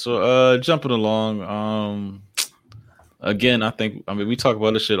 All right, so jumping along. Again, I mean we talk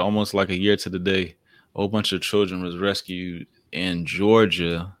about this shit almost like a year to the day. A whole bunch of children was rescued in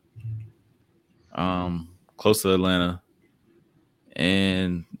Georgia, close to Atlanta.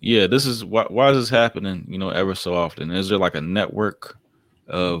 And yeah, this is why is this happening, ever so often? Is there like a network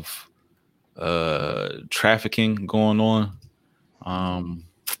of trafficking going on?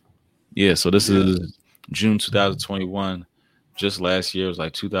 Yeah, so this is June 2021. Just last year, it was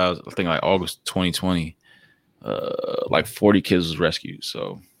like 2000, I think like August 2020. Like 40 kids was rescued.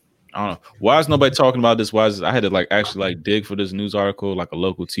 So I don't know. Why is nobody talking about this? I had to actually dig for this news article, like a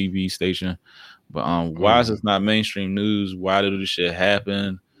local TV station. But why is this not mainstream news? Why did this shit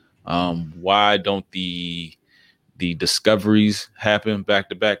happen? Why don't the discoveries happen back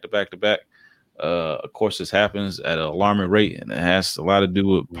to back? Of course, this happens at an alarming rate, and it has a lot to do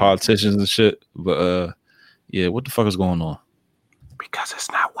with politicians and shit. But yeah, what the fuck is going on? Because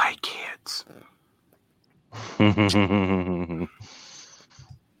it's not white kids.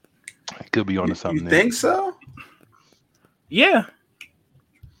 It could be onto something. You think so? Yeah.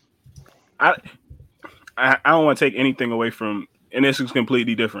 I don't want to take anything away from, and this is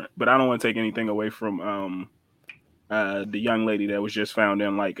completely different, but I don't want to take anything away from the young lady that was just found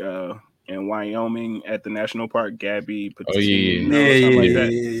in in Wyoming at the national park, Gabby Oh yeah, Patino or something like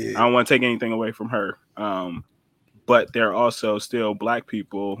that. yeah. I don't want to take anything away from her. But there are also still black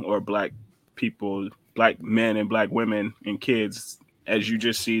people or black men and black women and kids, as you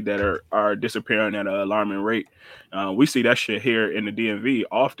just see, that are disappearing at an alarming rate. We see that shit here in the DMV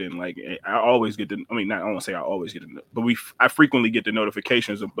often. Like I always get the, I mean, not I won't say I always get the, but I frequently get the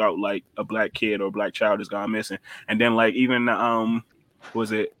notifications about like a black kid or a black child has gone missing, and then like even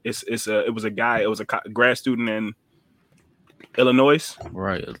was it? It was a guy. It was a grad student in Illinois.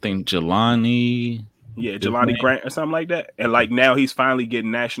 right. I think Jelani. Yeah, Jelani Grant or something like that. And like now he's finally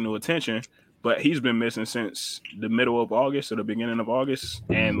getting national attention, but he's been missing since the middle of August or the beginning of August.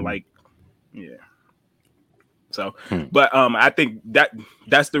 And like, yeah. So, but I think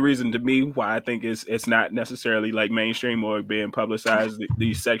that's the reason to me why I think it's not necessarily like mainstream or being publicized,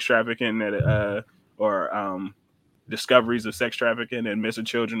 these sex trafficking that or discoveries of sex trafficking and missing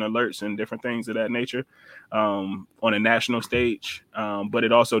children alerts and different things of that nature on a national stage. But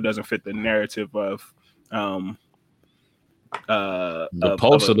it also doesn't fit the narrative of the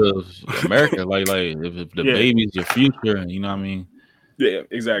pulse of America. like if the baby's your future, and you know what I mean. Yeah,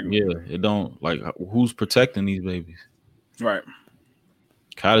 exactly. Yeah, it don't like who's protecting these babies, right?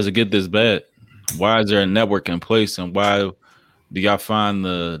 How does it get this bad? Why is there a network in place, and why do y'all find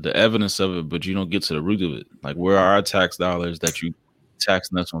the evidence of it, but you don't get to the root of it? Like, where are our tax dollars that you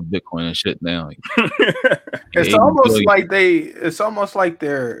taxing us on Bitcoin and shit now? Like, it's almost like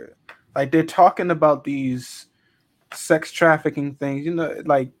they're talking about these sex trafficking things, you know,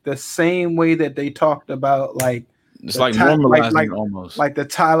 like the same way that they talked about like it's like normalizing almost like the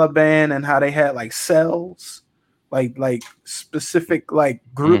Taliban and how they had like cells, like specific like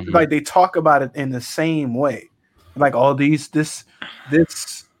group, like they talk about it in the same way. Like all this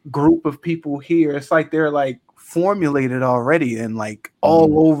group of people here, it's like they're like formulated already and like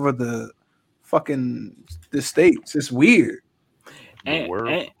all over the states. It's weird.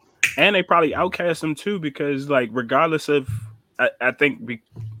 And they probably outcast them too, because like regardless of I think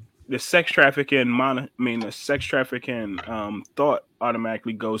the sex trafficking thought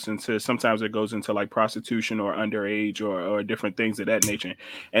automatically goes into, sometimes it goes into like prostitution or underage or different things of that nature.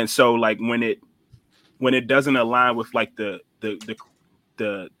 And so like when it doesn't align with like the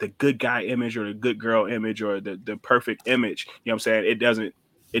good guy image or the good girl image or the perfect image, you know what I'm saying?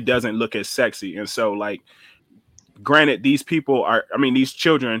 It doesn't look as sexy. And so like, granted, these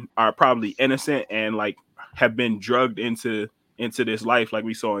children are probably innocent and like have been drugged into this life, like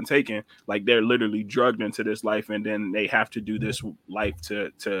we saw in Taken. Like they're literally drugged into this life, and then they have to do this life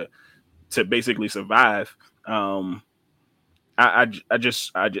to basically survive. I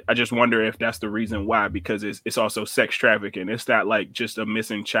just wonder if that's the reason why, because it's also sex trafficking. It's not like just a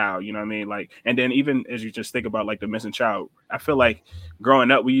missing child, you know what I mean? Like, and then even as you just think about like the missing child, I feel like growing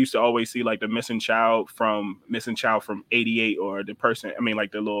up we used to always see like the missing child from 88, or the person, I mean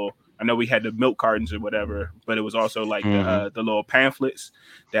like the little, I know we had the milk cartons or whatever, but it was also like the little pamphlets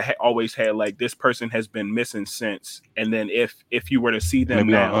that always had like, this person has been missing since, and then if you were to see them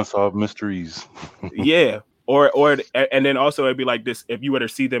maybe now, unsolved mysteries. yeah. Or and then also it'd be like this, if you were to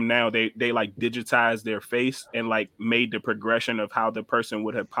see them now, they like digitized their face and like made the progression of how the person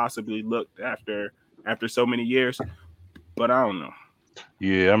would have possibly looked after so many years. But I don't know.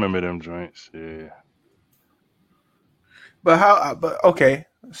 Yeah, I remember them joints. Yeah. But okay.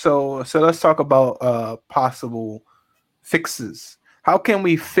 So let's talk about possible fixes. How can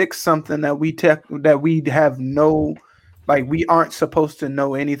we fix something that we have no, like we aren't supposed to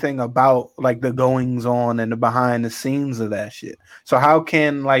know anything about, like the goings on and the behind the scenes of that shit? So how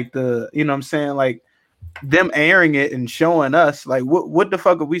can like the, you know what I'm saying, like them airing it and showing us like what the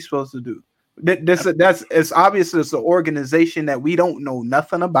fuck are we supposed to do? It's obvious it's an organization that we don't know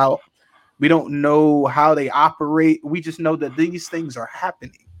nothing about. We don't know how they operate. We just know that these things are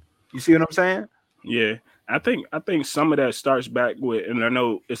happening. You see what I'm saying? Yeah. I think some of that starts back with, and I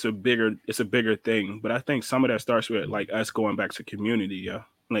know it's a bigger thing, but I think some of that starts with like us going back to community, yeah.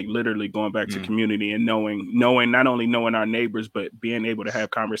 Like literally going back to community and knowing, not only knowing our neighbors, but being able to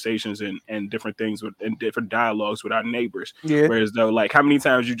have conversations and different things and different dialogues with our neighbors. Yeah. Whereas though, like how many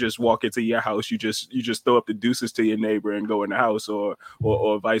times you just walk into your house, you just throw up the deuces to your neighbor and go in the house, or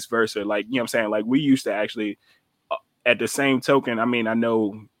vice versa. Like, you know what I'm saying? Like we used to actually, at the same token, I mean, I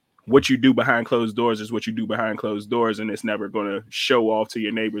know what you do behind closed doors is what you do behind closed doors, and it's never going to show off to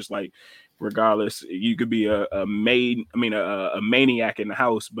your neighbors. Like, regardless, you could be a maniac in the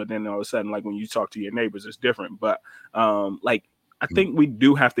house, but then all of a sudden, like when you talk to your neighbors, it's different. But like, I think we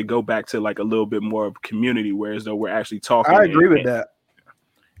do have to go back to like a little bit more of community, whereas though we're actually talking. I agree with that.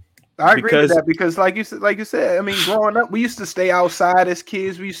 I agree with that because, like you said, I mean, growing up, we used to stay outside as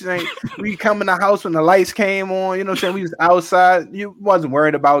kids. We used to say we come in the house when the lights came on. You know what I'm saying? We was outside. You wasn't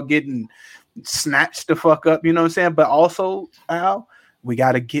worried about getting snatched the fuck up. You know what I'm saying? But also, Al, we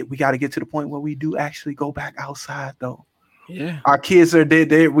gotta get to the point where we do actually go back outside, though. Yeah, our kids are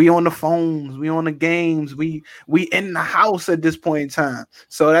dead. We on the phones, we on the games, we in the house at this point in time.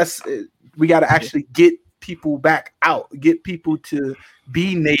 So that's we got to actually get people back out, get people to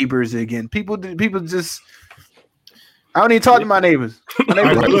be neighbors again. People just. I don't even talk to my neighbors. My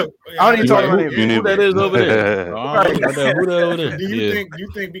neighbors Look, I don't even talk to my neighbors. Who that is over there? Who that over there? Do you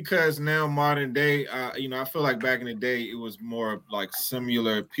think because now modern day, I feel like back in the day it was more like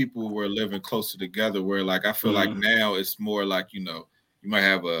similar people were living closer together. Where like I feel like now it's more like you might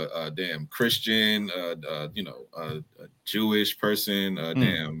have a damn Christian, a Jewish person,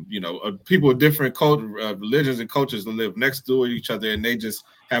 people with different religions and cultures that live next door to each other, and they just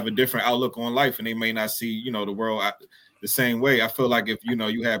have a different outlook on life, and they may not see the world the same way. I feel like if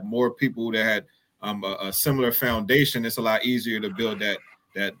you have more people that had a similar foundation, it's a lot easier to build that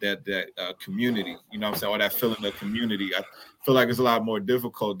community. You know what I'm saying? Or that feeling of community. I feel like it's a lot more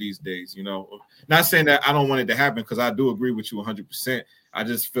difficult these days. Not saying that I don't want it to happen because I do agree with you 100%. I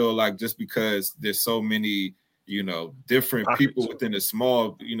just feel like just because there's so many different people within the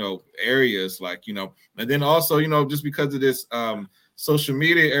small areas, like and then also just because of this social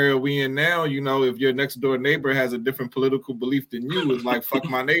media era we in now, if your next door neighbor has a different political belief than you, it's like fuck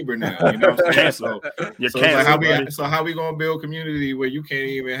my neighbor now. You know what I'm saying? So how we gonna build community where you can't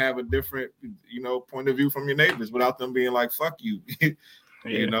even have a different point of view from your neighbors without them being like fuck you?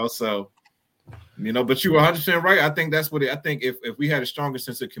 So but you were 100% right. I think that's what I think if we had a stronger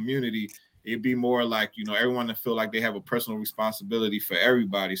sense of community, it'd be more like everyone to feel like they have a personal responsibility for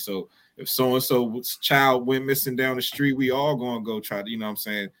everybody. So if so-and-so's child went missing down the street, we all gonna go try to, what I'm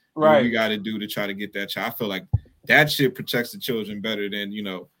saying? Right. What we got to do to try to get that child. I feel like that shit protects the children better than,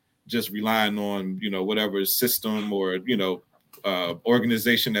 just relying on, whatever system or,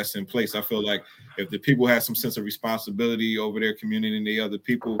 organization that's in place. I feel like if the people have some sense of responsibility over their community and the other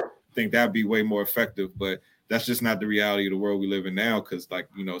people, I think that'd be way more effective. But that's just not the reality of the world we live in now, because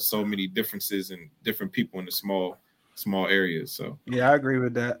so many differences and different people in the small areas. So yeah, I agree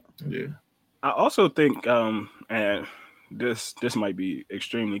with that. Yeah, I also think and this might be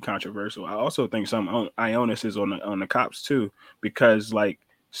extremely controversial. I also think some onus is on the cops too, because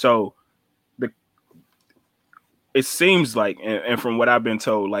it seems like, and from what I've been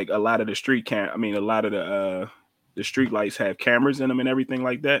told, like a lot of the street lights have cameras in them and everything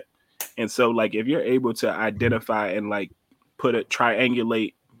like that. And so, like, if you're able to identify and like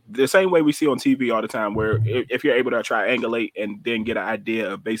triangulate the same way we see on TV all the time, where if you're able to triangulate and then get an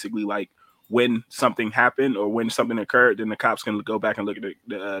idea of basically like when something happened or when something occurred, then the cops can go back and look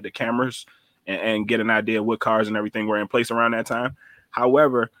at the cameras and get an idea of what cars and everything were in place around that time.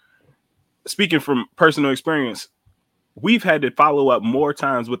 However, speaking from personal experience, we've had to follow up more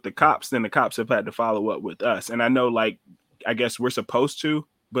times with the cops than the cops have had to follow up with us. And I know, like, I guess we're supposed to,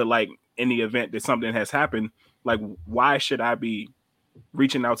 but like in the event that something has happened, like, why should I be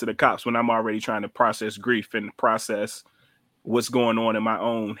reaching out to the cops when I'm already trying to process grief and process what's going on in my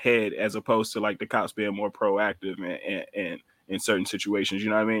own head, as opposed to like the cops being more proactive and in certain situations? You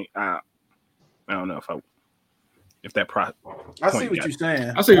know what I mean? I don't know if that I see what you're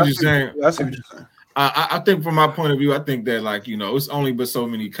saying. I see what you're saying. I think from my point of view, I think that like, it's only but so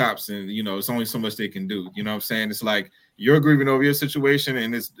many cops and, it's only so much they can do. You know what I'm saying? It's like you're grieving over your situation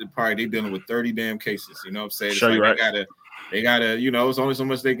and it's probably they dealing with 30 damn cases. You know what I'm saying? It's like they gotta, it's only so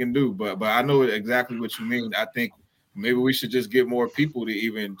much they can do. But I know exactly what you mean. I think maybe we should just get more people to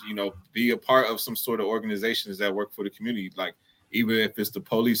even, be a part of some sort of organizations that work for the community. Like even if it's the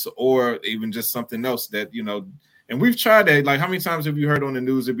police or even just something else that, and we've tried that. Like how many times have you heard on the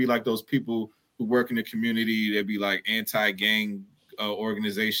news, it'd be like those people who work in the community, they'd be like anti-gang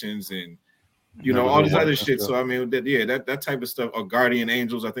organizations and all this other shit. So I mean, that type of stuff. Or guardian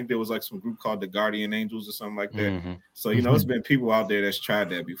angels. I think there was like some group called the Guardian Angels or something like that. Mm-hmm. So it's been people out there that's tried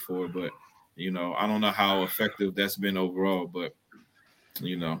that before, but I don't know how effective that's been overall. But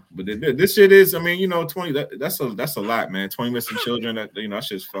but this shit is. I mean, 20. That's a lot, man. 20 missing children. That that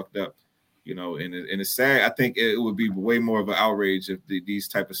shit's fucked up. And it's sad. I think it would be way more of an outrage if these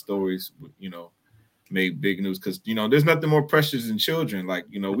type of stories, made big news, because there's nothing more precious than children. Like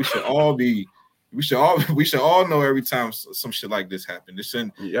we should all know every time some shit like this happened. You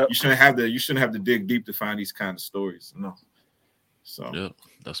shouldn't have to dig deep to find these kind of stories. No. So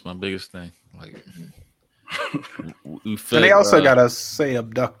that's my biggest thing. Like, and they also gotta say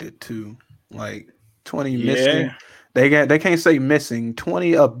abducted too. Like 20 missing. They can't say missing.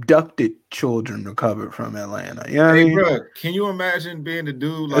 20 abducted children recovered from Atlanta. You know what I mean? Bro, can you imagine being the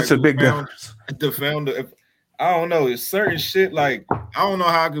dude like It's a big difference. the founder? I don't know. It's certain shit like I don't know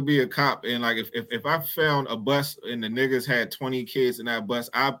how I could be a cop and like if I found a bus and the niggas had 20 kids in that bus,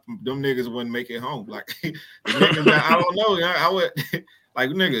 them niggas wouldn't make it home. Like the niggas, I don't know. I would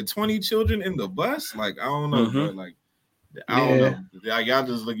like nigga 20 children in the bus. Like I don't know, bro. Like I don't know. Like, y'all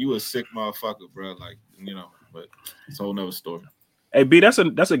just like you a sick motherfucker, bro. Like but it's a whole nother story. Hey B, that's a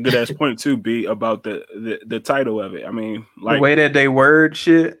good ass point too, B, about the title of it. I mean, like the way that they word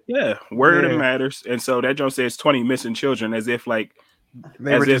shit. Yeah, word matters. And so that joint says 20 missing children as if like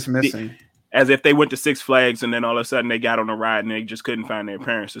they were just missing. As if they went to Six Flags and then all of a sudden they got on a ride and they just couldn't find their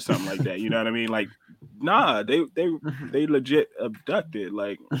parents or something like that. You know what I mean? Like, nah, they legit abducted.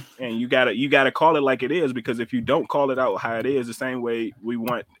 Like, and you gotta call it like it is, because if you don't call it out how it is, the same way we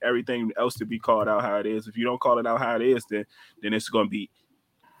want everything else to be called out how it is. If you don't call it out how it is, then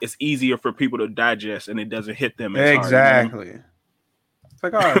it's easier for people to digest and it doesn't hit them as exactly. hard, you know? It's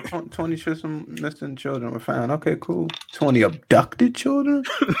like, all right, 20 missing children were found. Okay, cool. 20 abducted children?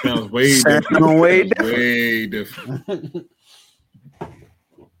 Sounds way different.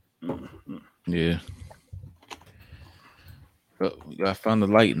 Yeah. But I found the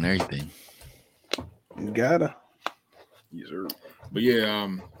light and everything. You gotta. Yes, sir. But yeah,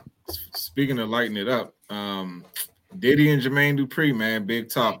 speaking of lighting it up, Diddy and Jermaine Dupri, man,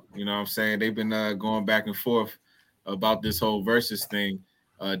 big talk. You know what I'm saying? They've been going back and forth about this whole versus thing.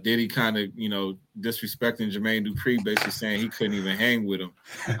 Diddy kind of, disrespecting Jermaine Dupri, basically saying he couldn't even hang with him.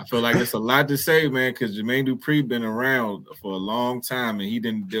 I feel like it's a lot to say, man, because Jermaine Dupri been around for a long time and he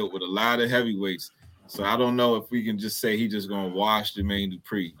didn't deal with a lot of heavyweights. So I don't know if we can just say he just gonna wash Jermaine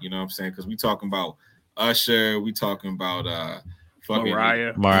Dupri. You know what I'm saying? Because we talking about Usher, we talking about fucking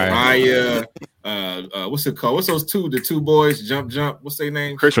Mariah. What's it called? What's those the two boys? Jump. What's their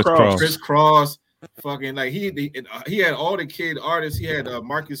name? Chris Cross. Fucking like he had all the kid artists. He had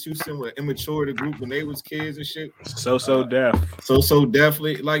Marcus Houston with Immature, the group when they was kids and shit. So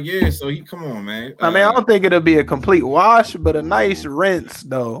definitely like yeah. So he come on, man. I mean, I don't think it'll be a complete wash, but a nice rinse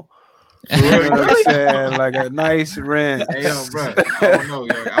though. You know what I'm saying? Like a nice rinse. Hey, yo, bro, I don't know,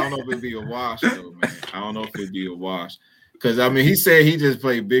 yo. I don't know if it'd be a wash though, man. I don't know if it'd be a wash. Because, I mean, he said he just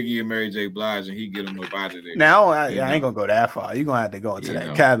played Biggie and Mary J. Blige and he get him up out of there. Now, I ain't going to go that far. You're going to have to go into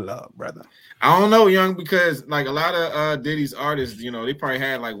that catalog, brother. I don't know, young, because, like, a lot of Diddy's artists, they probably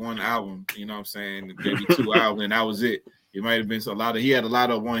had, like, one album, you know what I'm saying? Maybe two albums, and that was it. It might have been he had a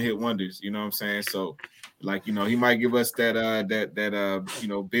lot of one-hit wonders, you know what I'm saying? So, like, he might give us that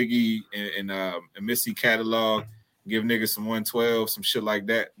Biggie and Missy catalog, give niggas some 112, some shit like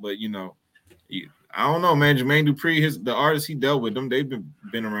that. But, I don't know, man. Jermaine Dupri, the artists he dealt with them, they've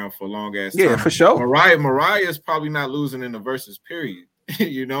been around for a long ass time. Yeah, for sure. Mariah is probably not losing in the versus period.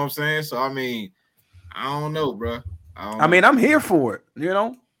 You know what I'm saying? So I mean, I don't know, bro. I mean, I'm here for it.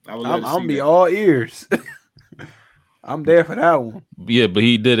 I'm be all ears. I'm there for that one. Yeah, but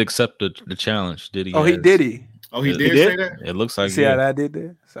he did accept the challenge. Did he? Oh, he did say that? It looks like. See how that did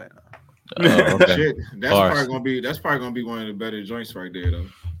there? Say no. Okay. Shit. That's probably gonna be one of the better joints right there, though.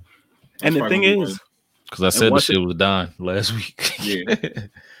 And the thing is, because I said the shit was dying last week. Yeah.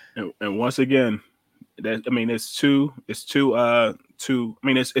 and once again, it's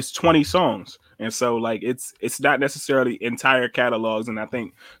 20 songs. And so like it's not necessarily entire catalogs. And I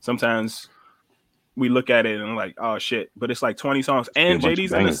think sometimes we look at it and like, oh shit, but it's like 20 songs. And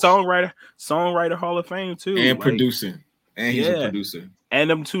JD's in the songwriter Hall of Fame too. And producing. And he's a producer. And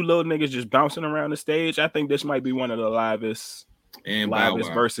them two little niggas just bouncing around the stage. I think this might be one of the livest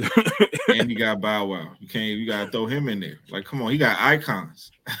verses. And he got Bow Wow. You gotta throw him in there. Like, come on, he got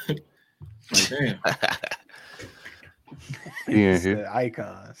icons. Like, damn. Yeah,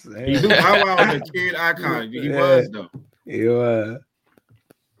 icons. He do Bow Wow was a kid icon. He was though. He was.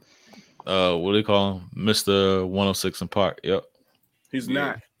 What do they call him? Mr. 106 in Park. Yep. He's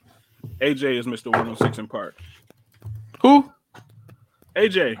not. AJ is Mr. 106 in Park. Who?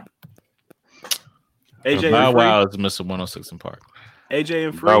 AJ. Bow Wow is Mr. 106 in Park. AJ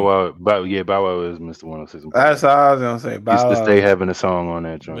and Free. Bow Wow is Mr. 106 in Park. That's all I was gonna say. Bow Wow used to stay having a song on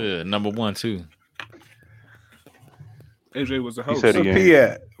that joint. Yeah, number 1 too. AJ was the host.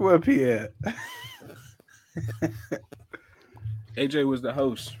 Where P at? AJ was the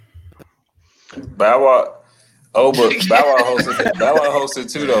host. Bow Wow. Oh, but Bow Wow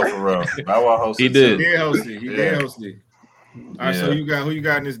hosted too, though, for real. Bow Wow hosted. He did. He did host it. All right, so who you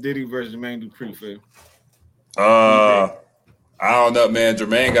got in this Diddy versus Jermaine Dupri, Phil? I don't know, man.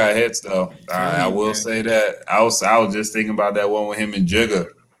 Jermaine got hits though. I will say that. I was just thinking about that one with him and Jigga.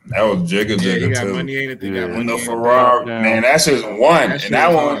 That was Jigga Yeah, he Jigga got too. money ain't it? They got Yeah. And money. the Ain't Ferrari, Yeah. man, that's just one. That And shit that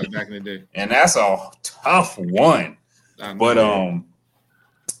was one, hard back in the day. and that's a tough one. I know.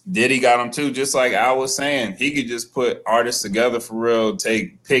 But Diddy got him too. Just like I was saying, he could just put artists together for real.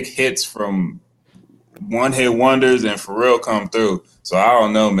 Pick hits from one hit wonders, and for real come through. So I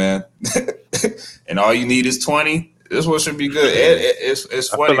don't know, man. And all you need is 20. This one should be good. It's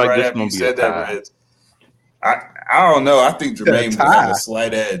I funny feel like right this after gonna you be said a that, tie. Reds. I don't know. I think Jermaine tie. will have a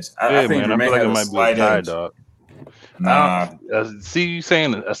slight edge. I think man. I Jermaine feel like has it a might be a slight tie, edge. dog. Nah. See you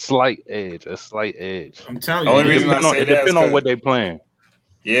saying a slight edge, a slight edge. I'm telling Only you, reason I say It that is depends on 'cause- what they playing.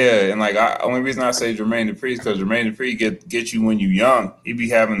 Yeah, and like only reason I say Jermaine Dupri is because Jermaine Dupri get you when you young. He be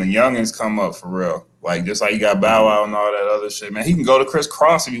having the youngins come up for real. Like just like you got Bow Wow and all that other shit, man. He can go to Chris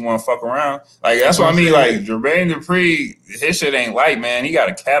Cross if you want to fuck around. Like that's what I mean. Like Jermaine Dupri, his shit ain't light, man. He got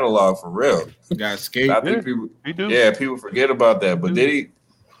a catalog for real. got skate. I think people, He do. yeah, people forget about that. But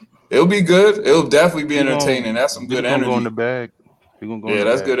it'll be good. It'll definitely be entertaining. That's some good He's gonna go in energy. the bag. He gonna go in Yeah, the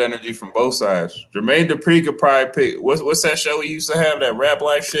that's bag. good energy from both sides. Jermaine Dupri could probably pick what's that show he used to have, that Rap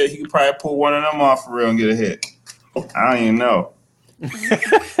Life shit? He could probably pull one of them off for real and get a hit. I don't even know.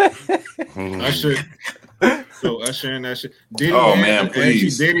 Usher. So Usher and that shit. Diddy man,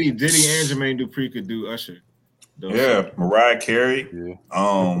 please. Diddy and Jermaine Dupri could do Usher. Yeah, Mariah Carey. Yeah.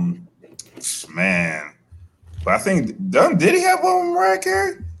 Man. But I think did he have one with Mariah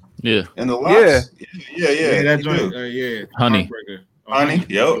Carey? Yeah. In the last? Yeah. That he joint, do. yeah. Honey. Heartbreaker. Honey.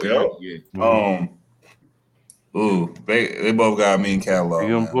 Yep. Yeah. They both got a mean catalog. He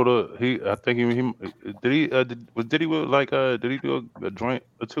gonna put I think he was Diddy with like did he do a joint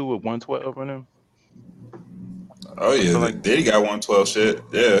or two with 112 on him? Oh yeah, like Diddy got 112 shit.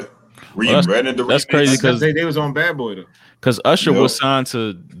 Yeah. That's crazy because they was on Bad Boy though. Because Usher was signed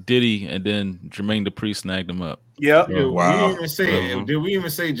to Diddy and then Jermaine Dupri snagged him up. Yep. Yeah, Wow. We even say, did we even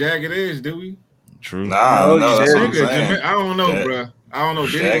say Jagged Edge? Did we? True. Nah, no, that's what I'm saying. I don't know, bro. I don't know.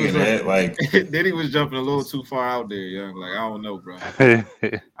 Diddy was jumping a little too far out there, young. Like I don't know, bro. I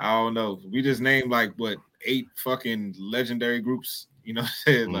don't know. We just named like what 8 fucking legendary groups. You know what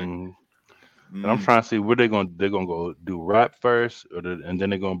I'm saying? Like, and I'm trying to see where they're gonna go do rap first, and then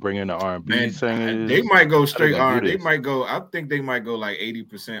they're gonna bring in the R&B singers. They might go straight R. They might go. I think they might go like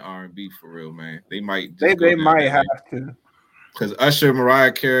 80% R&B for real, man. They might. They might have to. Because Usher,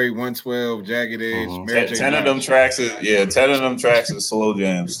 Mariah Carey, 112, Jagged Edge, 10 of them tracks is slow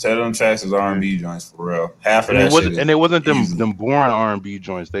jams. 10 of them tracks is R&B joints for real. Half of that shit. And it wasn't them boring R&B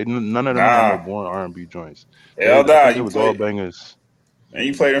joints. None of them had no boring R&B joints. Hell nah, it was all bangers. And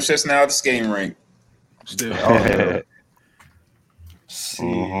you play them shits now at the skating rink. Still.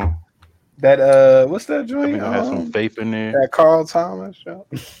 That what's that joint? I had some faith in there. That Carl Thomas show.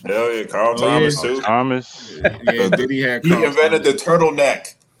 Hell yeah, Carl Thomas too. Thomas. Yeah, did he have? He invented the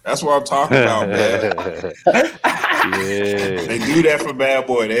turtleneck. That's what I'm talking about, man. Yeah. They do that for Bad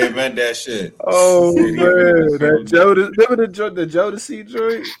Boy. They invent that shit. Oh man, that the Jodeci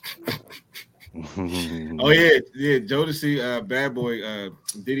joint. Oh yeah, Jodeci, Bad Boy,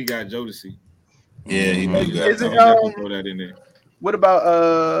 Diddy got Jodeci. Yeah, he do got throw that in there. What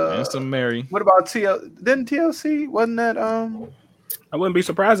about Handsome Mary? What about Didn't TLC? Wasn't that I wouldn't be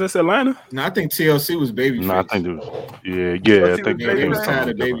surprised that's Atlanta. No, I think TLC was Babyface. No, I think it was. Yeah. I think they was tired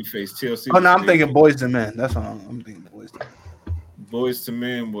of Babyface. TLC. Oh no, I'm thinking Boys to Men. That's what I'm thinking. Boys to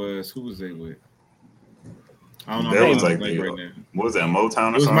Men was who was they with? I don't know. That was like right now. What was that, Motown or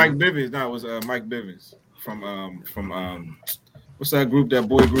It was something? Mike Bivins. No, it was Mike Bivins from what's that group? That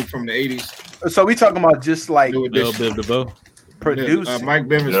boy group from the 80s. So we talking about just like New Edition. Bell Biv DeVoe. Producing. Mike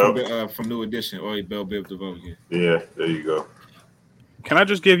Bivins from New Edition. Or Bell Biv DeVoe. Yeah, there you go. Can I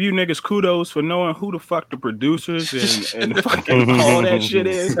just give you niggas kudos for knowing who the fuck the producers and fucking all that shit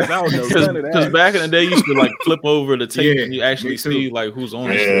is? Because I don't know none of that. Because back in the day, you used to like flip over the tape and you actually see like who's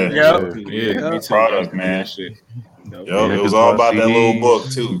on it. Yeah. Product, man. Yo, it was all about that little book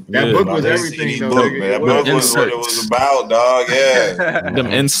too. That book was everything, though. That book was what it was about, dog. Yeah, them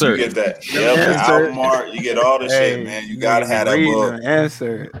inserts. You get that. Yep, the album art. You get all the shit, man. You gotta have that book.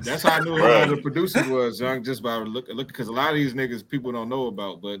 That's how I knew a lot of the producers was, young, just by looking because a lot of these niggas people don't know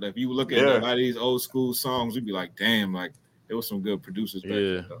about. But if you look at a lot of these old school songs, you'd be like, damn, like there was some good producers. Back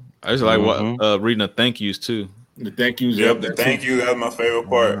then, I just like reading the thank yous too. The thank yous. Yep, the thank you. That's my favorite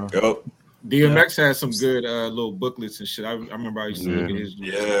part. Yep. DMX had some good little booklets and shit. I remember I used to look at his.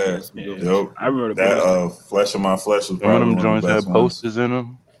 Yep. I remember that Flesh of My Flesh was one of them joints had posters in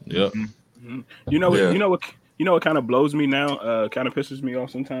them. Yep. You know what kind of blows me now? Kind of pisses me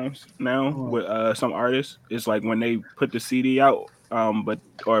off sometimes now with some artists. It's like when they put the CD out, but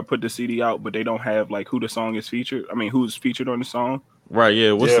they don't have like who the song is featured. I mean, who's featured on the song. Right,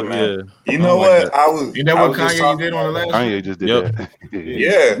 yeah. What's Yeah, the man. You I know don't like what? that. Ain't that I what was just Kanye talking did on the about last that. Kanye one? just did Yep. that.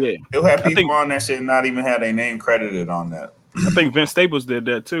 Yeah. Yeah. He'll have I people think on that shit and not even have their name credited on that. I think Vince Staples did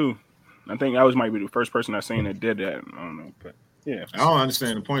that too. I think I might be the first person I've seen that did that. I don't know, but yeah. I don't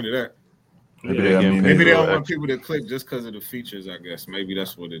understand the point of that. Maybe Yeah. they getting me paid Maybe a they little don't want extra. people to click just because of the features. I guess maybe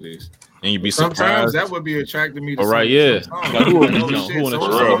that's what it is. And you'd be Sometimes surprised. that would be attracting me to All right, some yeah. songs. Like, who, Like, oh, you know, shit, who on so the and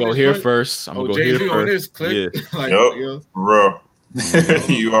For so I'm real. gonna on go this here joint? first. I'm Oh, gonna go here Jay-Z on first. this click. Yeah. Like, Yep. yo. Bro.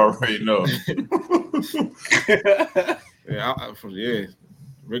 Mhm. You already know. Yeah.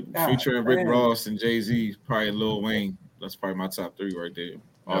 Rick God featuring Rick damn. Ross and Jay-Z, probably Lil Wayne. That's probably my top 3 right there.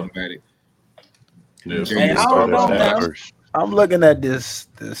 Automatic. Yeah, Jay-Z. Hey, I don't Start know, that man. shit first. I'm looking at this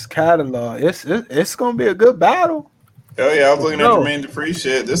catalog. It's gonna be a good battle. Hell yeah, I was looking at No. Jermaine Dupri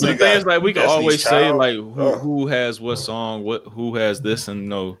shit. This But the nigga thing is, got like, we can Destiny's always say, Child. like, who has what song, who has this,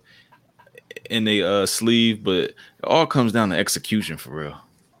 and in the sleeve, but it all comes down to execution for real.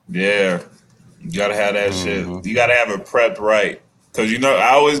 Yeah. You gotta have that Mhm. shit. You gotta have it prepped right. Cause you know,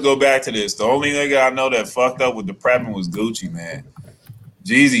 I always go back to this. The only nigga I know that fucked up with the prepping was Gucci, man.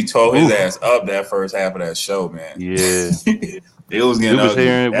 Jeezy tore his Oof. ass up that first half of that show, man. Yeah. It was getting ugly.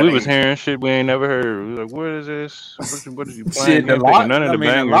 That We was nigga- hearing shit we ain't never heard. We was like, what is this? What is you playing? Shit, You the ain't picking locks. none of I the mean,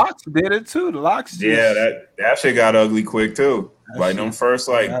 the bangers. locks did it too. The locks. Yeah, Just, that shit got ugly quick too. that Like shit them first,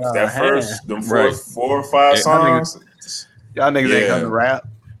 like got out of that hand. first, them Right. four or five Hey, Y'all niggas, songs. y'all niggas ain't come Yeah, to rap.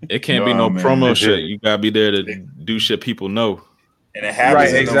 It can't be no no promo man. shit. You gotta be there to do shit people know. And it happens Right,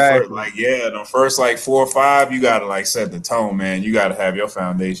 in them first, exactly. like them first like 4 or 5. You gotta like set the tone, man. You gotta have your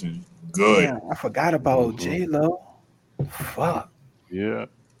foundation good. Damn, I forgot about Mhm. J-Lo. Fuck. Yeah.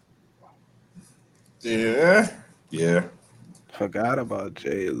 Yeah. Forgot about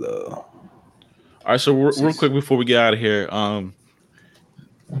J-Lo. All right, so real quick before we get out of here,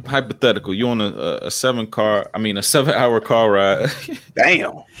 hypothetical, you on a 7-hour car ride,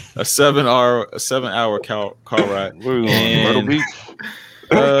 Damn. a 7-hour car ride, Where we going? Myrtle and Beach?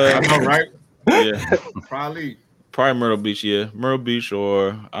 I know, right? yeah, Probably Myrtle Beach, Myrtle Beach,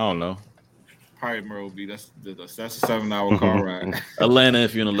 or I don't know, Myrtle Beach. That's a 7-hour car ride. Atlanta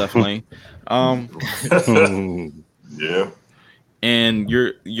if you're in the left lane, Yeah. and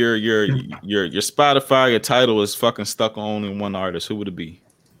your Spotify, your title is fucking stuck on only one artist. Who would it be?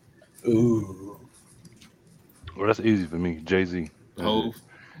 Ooh. Well, that's easy for me. Jay-Z. Hove.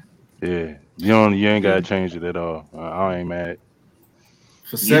 Yeah. You ain't gotta change it at all. I ain't mad.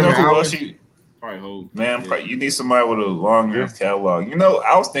 For You know 7 who else hours. Probably Hove. man, Yeah. you need somebody with a long enough catalog. You know,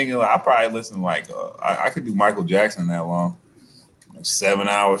 I was thinking like, I probably listen to like I could do Michael Jackson that long. Like 7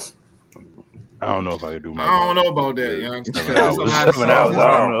 hours. I don't know if I could do my. I don't know about that, young. 7 There's a hours. lot of 7 hours. songs.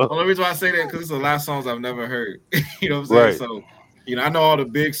 I don't know. The only reason why I say that because it's a lot of songs I've never heard. You know what I'm saying? Right. So, I know all the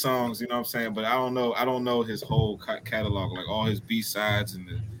big songs. You know what I'm saying? But I don't know his whole catalog, like all his B-sides and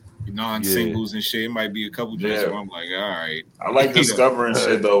the non-singles and shit. It might be a couple joints where I'm like, all right. I like discovering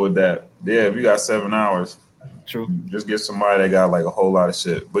shit though with that. Yeah, if you got 7 hours, True. just get somebody that got like a whole lot of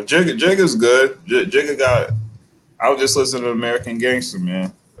shit. But Jigga's good. Jigga got. I was just listening to American Gangster,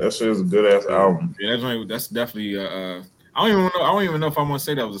 man. That shit is a good ass album. Yeah, that's definitely. I don't even know if I want to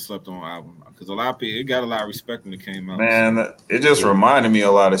say that was a slept on album because a lot of people it got a lot of respect when it came out. Man, it just reminded me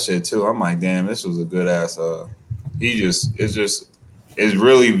a lot of shit too. I'm like, damn, this was a good ass. It's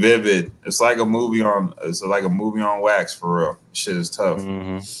really vivid. It's like a movie on wax for real. Shit is tough.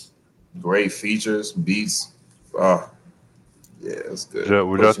 Mm-hmm. Great features, beats. Yeah, it's good.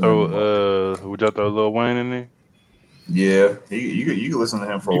 Would y'all throw Lil Wayne in there? Yeah, you can listen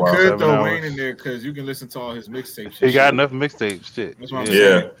to him for a You while. could 7 throw hours. Wayne in there because you can listen to all his mixtapes. He got enough mixtapes. Shit. That's what I'm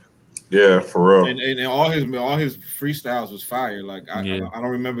saying. Yeah, for real. And all his freestyles was fire. Like I don't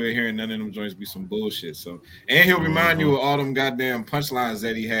remember hearing none of them joints be some bullshit. So and he'll remind you of all them goddamn punchlines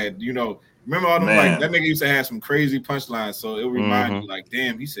that he had. You know, remember all them like that nigga used to have some crazy punchlines. So it'll remind you like,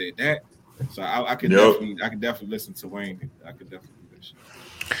 damn, he said that. So I could definitely listen to Wayne. I could definitely do that shit.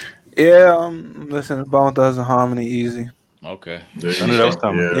 Yeah, listen to Bone Thugs and Harmony easy. Okay. I knew that was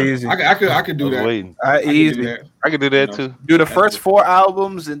coming. Yeah. Easy. I could do that. Waiting. Easy. I could do that too. Do the first 4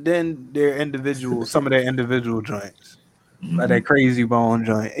 albums and then some of their individual joints. Like that Crazy Bone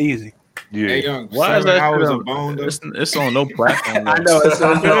joint. Easy. Yeah. Hey, young, Why is 7 that hours shit of Bone though? It's on no platform. I know.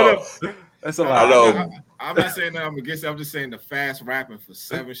 It's that's a lot. I know. I'm not saying that I'm against it. I'm just saying the fast rapping for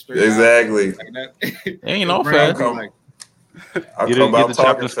 7 straight Exactly. hours, like that. Ain't no Brand fast. new, like, Get the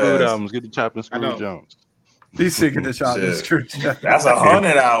chopped and screwed albums. Get the chopped and screwed Jones. He's sick the shot. That's true. That's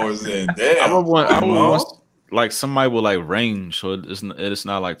 100 hours in. Damn. I would want like somebody with like range, so it's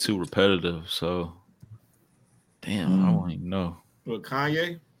not like too repetitive. So, damn, I don't even know. With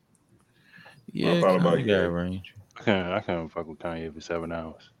Kanye? Yeah, I thought about Kanye got range. I can't fuck with Kanye for 7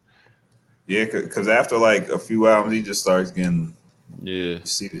 hours. Yeah, because after like a few albums, he just starts getting. Yeah. You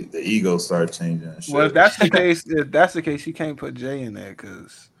see the ego start changing. And shit. Well, if that's the case, you can't put Jay in there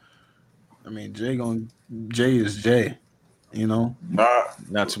because, I mean, Jay is Jay, you know. Nah,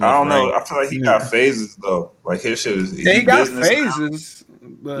 Not too I much don't know. rain. I feel like he got phases though. Like his shit is Yeah, he got business now. phases,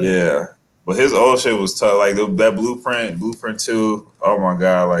 but Yeah, but his old shit was tough. Like that Blueprint 2. Oh my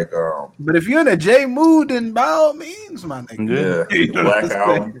god, like but if you're in a Jay mood, then by all means, my nigga. yeah, You know Black what I'm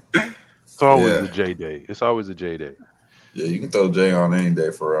Album. saying? It's always Yeah. a J day. It's always a J day. Yeah, you can throw Jay on any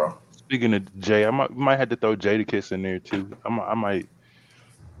day for real. Speaking of Jay, I might have to throw Jadakiss in there too. I might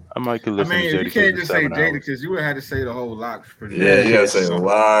could listen to you Jadakiss can't for just say 7 hours. Jadakiss. You would have to say the whole lot for Yeah, you gotta say the So,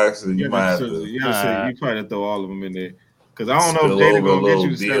 lives, and you might have you to gotta say you probably throw all of them in there. Because I don't know spill if Jada over a gonna get little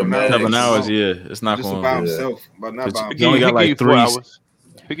you 7 DMX. hours. 7 hours, alone. yeah. It's not Just going by to himself, but not by He only got like 3 hours.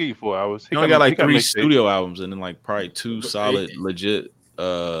 He give you 4 hours. He only got like 3 mixtape. studio albums and then like probably 2 solid, legit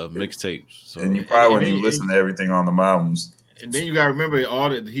mixtapes. So And you probably wouldn't even listen to everything on the albums. And then you gotta remember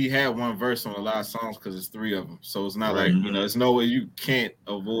all that he had one verse on a lot of songs because it's 3 of them. So it's not like it's no way you can't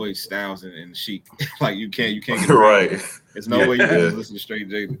avoid Styles and Chic. Like you can't get Right. There's no way you can just listen to straight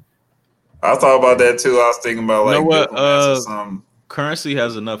Jada. I thought about that too. I was thinking about like You know what? Diplomats or something. Currency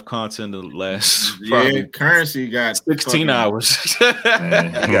has enough content to last. Yeah, Currency got 16 hours.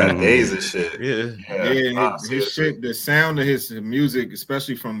 Man, he got days of shit. Yeah. His shit, the sound of his music,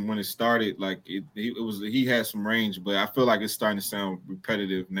 especially from when it started, like he had some range, but I feel like it's starting to sound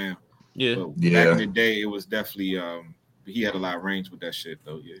repetitive now. Yeah. But back in the day, it was definitely he had a lot of range with that shit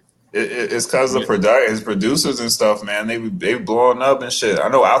though. Yeah. It's because of his producers and stuff, man. They blowing up and shit. I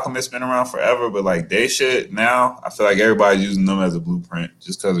know Alchemist been around forever, but like they shit now, I feel like everybody's using them as a blueprint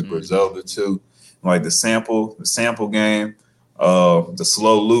just because of Griselda too. Like the sample game, the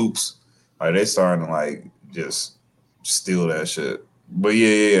slow loops, like they starting to like just steal that shit. But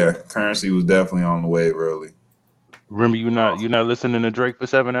yeah. Currency was definitely on the way early. Remember, you're not listening to Drake for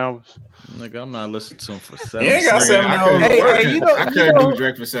 7 hours. Nigga, I'm not listening to him for 7 He ain't got 7 hours. I couldn't do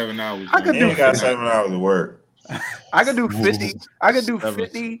Drake for 7 hours. I could He ain't got 7 hours of work. I could do 50. I could do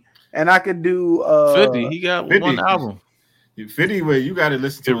 50, and I could do 50. He got 50. One album. 50, where you got to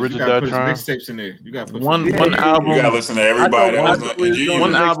listen to. You got to put his mixtapes in there. You got to put one album. You got to listen to everybody.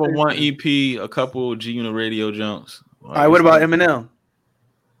 One album, one EP, a couple G Unit radio junks. All right, what about Eminem?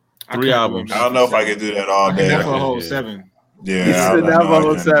 3 albums. I don't know if I could do that all day. That's a whole 7. Yeah, he said that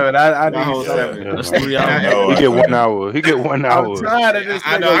whole 7. I need whole 7. That's 3 albums. He get 1 hour. He get 1 hour. I'm tired of this.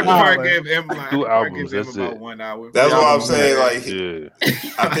 I know. I can probably give him like 2 albums. That's about it. 1 hour. That's what I'm saying. Like,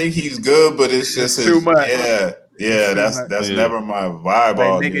 I think he's good, but it's just too much. Yeah. That's never my vibe.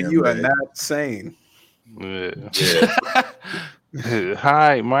 Like, nigga, you are not sane. Yeah.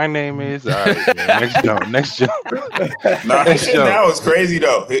 Hi, my name is. Next jump. Nah, his shit now is crazy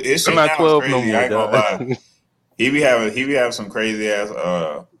though. His shit now is 12 crazy. no more, I ain't gonna lie. He be having some crazy ass.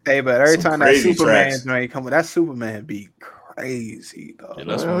 Hey, but every time that Superman tracks. joint come, that Superman be crazy, dog. Yeah,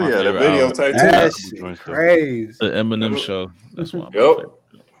 that's the video type that too. shit crazy. The Eminem show. That's one. Yep.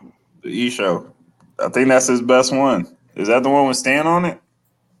 The E show. I think that's his best one. Is that the one with Stan on it?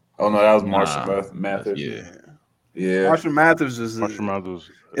 Oh no, that was Marshall Mathers. Yeah. Marshall Mathers is. Marshall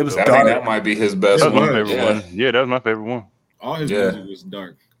Mathers. It was I dark. think that might be his best That was one. my favorite one. Yeah, that was my favorite one. All his music was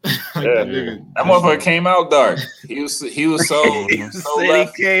dark. That motherfucker came out dark. He was so He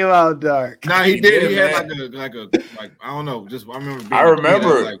left. came out dark. Nah, he did. He had like I don't know. Just I remember.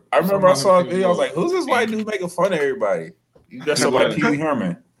 I remember. I saw a video. I was like, "Who's this white dude making fun of everybody?" You dressed up like Pee Wee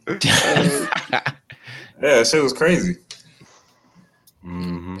Herman. Yeah, shit was crazy.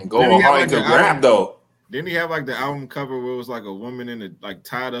 And go on how he could rap though. Didn't he have like the album cover where it was like a woman in the like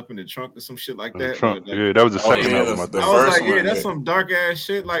tied up in the trunk or some shit like that? Trunk. Yeah, that was the second album. I was like, that's some dark ass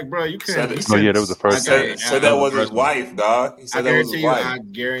shit. Like, bro, you can't. That was the first. Said that was his wife, dog. He said that was his wife. I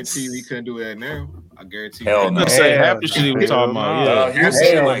guarantee you he couldn't do that now. I guarantee you. Hell no. Say half the shit he was talking about. He was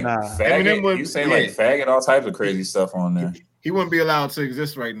saying like faggot. He was saying like faggot, all types of crazy stuff on there. He wouldn't be allowed to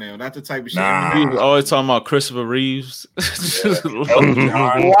exist right now. Not the type of shit. Nah. He was always talking about Christopher Reeves. Why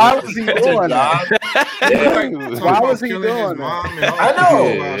was he doing that? Why was he doing that? I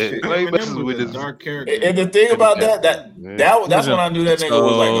know. With his dark character. And the thing about that's when I knew that nigga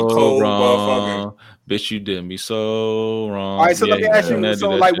was like a cold motherfucker. Bitch, you did me so wrong. All right, so let me ask you.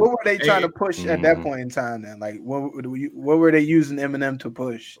 So, like, what were they trying to push at that point in time? Then, like, what were they using Eminem to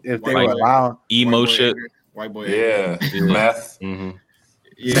push if they were allowed emo shit? White boy, meth.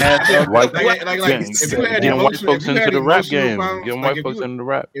 Yeah, White- like Getting if you had getting white emotional, folks if you into had the rap emotional game. problems, Getting like white folks into the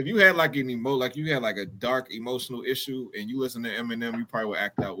rap. if you had like like you had like a dark emotional issue and you listen to Eminem, you probably would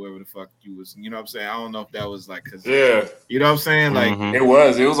act out wherever the fuck you was. You know what I'm saying? I don't know if that was like because Yeah, you know what I'm saying? Like Mhm. it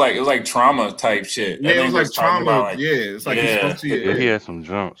was like trauma type shit. yeah, That it was nigga like talking trauma. about, like, Yeah, it's like he yeah, spoke to you. Yeah, he had some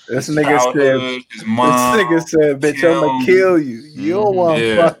jumps. This his nigga said, childhood, his mom. "This nigga said, bitch, I'ma him. kill you. You don't want to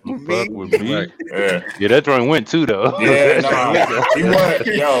Yeah. fuck with Fuck me." with me. Right. Yeah, Yeah, that joint went too though. yeah, nah, he was,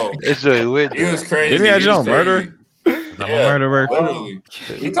 yo, That joint went. he was crazy. Didn't he have He was John murder? crazy. I'm a Yeah, murderer. literally.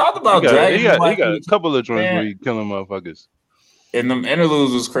 He talked He about got, dragging he got black a people. couple of joints Man. where he killing motherfuckers. And them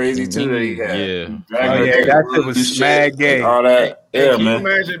interludes was crazy too that he had. Yeah. Dragging Oh, her yeah, through that the shit was woods and mad shit, gay. all that. Hey, Yeah, can you man.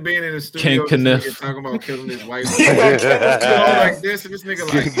 imagine being in the studio, King this nigga Kniff. talking about killing his wife? Yeah. Like this, and this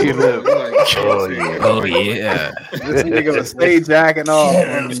nigga like, King Kniff. like, Oh, yeah. Oh yeah. This nigga was stage jacking off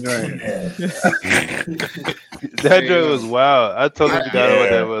on the joint. That joint was wild. I totally forgot about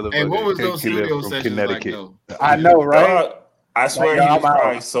that Yeah. motherfucker. Hey, what was King those Kniff studio from sessions like Connecticut. though? I know, right? Dog, I swear Like, he was I'm out.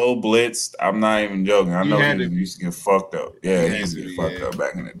 probably so blitzed. I'm not even joking. I He know had he to be. used to get fucked up. Yeah, He he had used to to get be, fucked yeah. up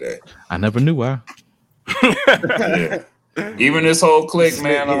back in the day. I never knew why. Yeah. Even this whole clique,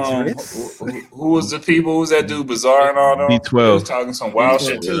 man. Who was the people? Who was that dude? Bizarre and all them. B12. They was talking some wild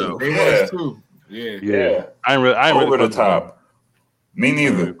shit too. They Yeah, was too. Yeah. Yeah. I ain't really over the fuck with them. top. Me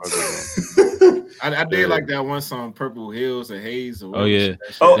neither. I did like that one song, Purple Hills or Haze. Or Oh yeah. that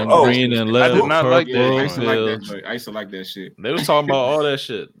shit. Oh, Them oh. green and I leather, did not like purple that. I used to like that hills. joint. I used to like that shit. They was talking about all that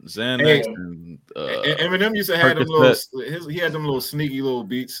shit. Xanax Hey. and And Eminem used to have them little. Percocet. He had them little sneaky little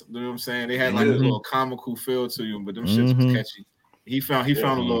beats. You know what I'm saying? They had like a Mhm. little comical feel to them, but them shits was Mhm. catchy. He found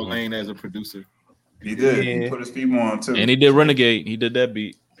a little lane as a producer. He did. He Yeah. put his people on too. and he did Renegade. He did that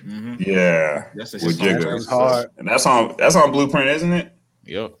beat. Yeah, That's a with song. Jigga. That was hard. And that's on Blueprint, isn't it?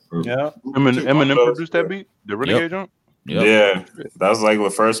 Yep. Yeah. Eminem produced that beat? The Renegade joint? Yep. Yeah, that was like the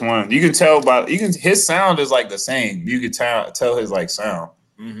first one. You can tell his sound is like the same. You could tell his like sound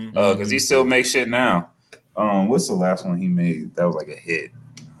because he still makes shit now. What's the last one he made that was like a hit?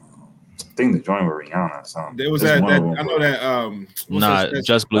 I think the joint with Rihanna or something. There was It's that one of them. I know that what's Nah, that special?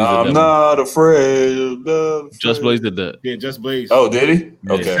 Just Blaze did I'm that. not afraid. Just Blaze did that. Yeah, Just Blaze. Oh, did he?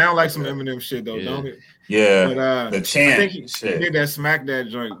 Yeah. Okay. Sound like some Eminem shit though, Yeah. don't it? Yeah. But The I chant. think he shit. did that Smack That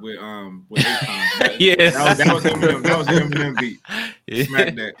joint with Akon. Yeah. That was Eminem. That was an Eminem beat. Yeah.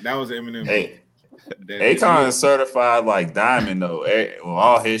 Smack That. That was an Eminem beat. Hey, That- Akon is certified like diamond though. Well,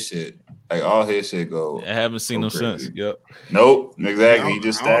 all his shit go. I haven't seen Go him crazy. since. Yep. Nope, I exactly. He don't,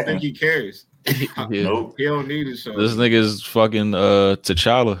 just I don't stacking. think he cares. Yeah. Nope. He don't need it. So This nigga's fucking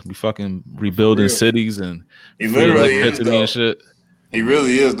T'Challa. Be fucking rebuilding real. cities and He free literally is electricity though. and shit. He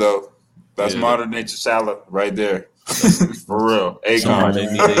really is though. That's Yeah. modern nature salad right there. For real. Somebody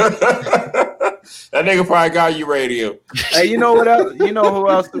Akon. need it. That nigga probably got you radio. Hey, you know what else? You know who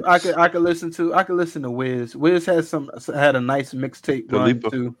else I could listen to? I could listen to Wiz. Wiz had a nice mixtape run Khalifa.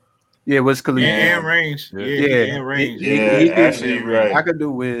 too. Yeah, Wiz Khalifa. and range. Yeah, Yeah. and range. Yeah, he actually, could- you're right. I could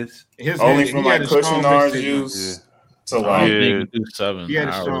do Wiz. Only he from had like a strong pushing orange mixtape run. juice to I don't like. Yeah. think he do 7 He had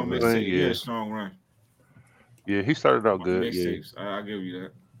a hours, strong but- mixtape. He Yeah. had a strong run. Yeah, he started out good. Yeah. Mixtapes. I'll give you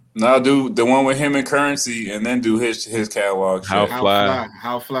that. No, do the one with him and Currency, and then do his catalog. How shit. Fly.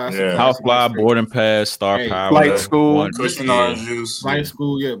 How fly. Yeah. How Fly, Mixtape. Boarding Pass, Star Hey, Power, Flight School. One- Cushion yeah. orange juice. Flight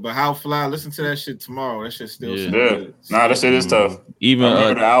School, yeah, but How Fly, listen to that shit tomorrow. That shit still Yeah. sound Yeah. good. Nah, that shit is tough. Even I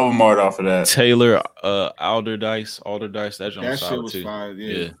remember the album art off of that. Taylor Alderdice, that joint That was shit solid was too. fire,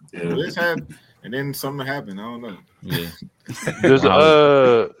 Yeah. yeah. Yeah. This had, and then something happened. I don't know. Yeah. Does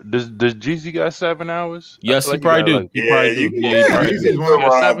Jeezy got 7 hours? Yes, I he feel probably like do. got, like, He Yeah, probably do. you can Yeah, get he probably Jeezy's a do. one good of the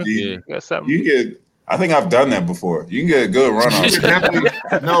run, seven? D. Yeah. got 7. You get. I think I've done that before. You can get a good run on You could it. definitely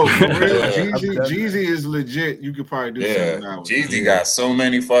no for real. Yeah. Jeezy is legit. You could probably do 7 Yeah, hours. Jeezy got so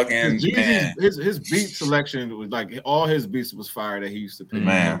many fucking man. His beat selection was like all his beats was fire that he used to pick.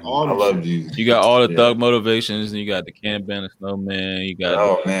 Man, all I them love shit. Jeezy. You got all the Yeah. Thug Motivations, and you got the Can Ban and Snowman. You got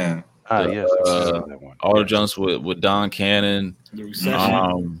Oh man, Yes, that one. all the Yes. jumps with Don Cannon. The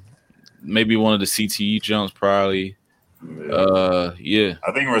recession. Maybe one of the CTE jumps, probably. Yeah.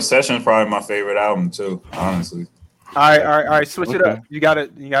 I think Recession is probably my favorite album too. Honestly, All right. Switch it Okay. up. You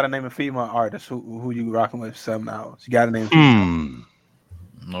gotta name a female artist who you rocking with for 7 hours. You gotta name.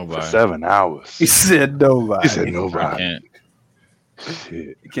 For Nobody. 7 hours. He said nobody. He said I nobody. can't.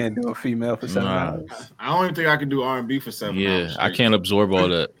 Shit. You can't do a female for 7 Nah. hours. I don't even think I can do R&B for 7 hours. Yeah, I straight. can't absorb all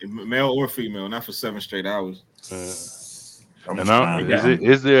that. Male or female, not for 7 straight hours. I'm And trying to-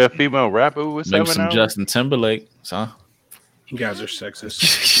 is there a female rapper with Maybe 7 some hours? Justin Timberlake, huh? You guys are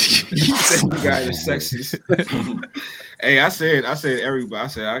sexist. You guys are sexist. Hey, I said everybody. I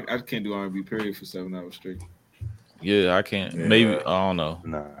said I can't do R&B period for 7 hours straight. Yeah, I can't. Yeah. Maybe I don't know.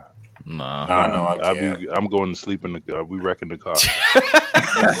 Nah. Nah. I know I can't. I'm going to sleep in the car. We wrecking the car.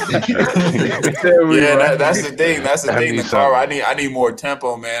 Yeah, that's the thing. That's the I thing. need The car. something. I need more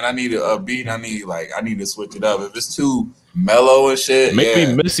tempo, man. I need a beat. I need to switch it up. If it's too mellow and shit, Maybe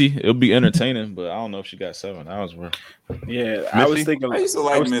yeah. Missy. It'll be entertaining, but I don't know if she got 7 hours worth. Yeah, I was Missy? thinking. I used to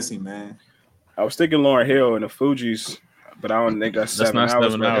like Missy, man. I was thinking Lauryn Hill and the Fugees, but I don't think that's That's 7 not hours.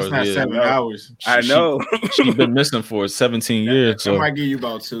 7 bro. hours. That's not Yeah. 7 hours. I know. She's been missing for 17 years. I So might give you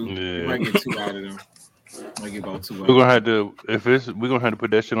about 2. Yeah. You might get 2 out of them. Might get about 2 out. We're gonna have to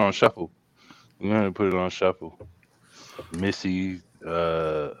put that shit on shuffle. We're gonna have to put it on shuffle. Missy,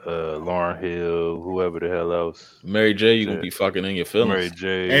 Lauryn Hill, whoever the hell else. Mary J, you gonna be fucking in your Mary feelings.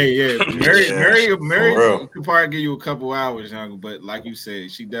 J. Hey, yeah, Mary for real. could probably give you a couple hours, young, but like you said,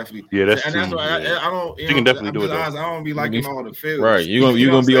 she definitely. Yeah, that's and true. that's why Yeah. I don't. She can definitely do it, though. Honest, I don't be liking all the feels. Right, you gonna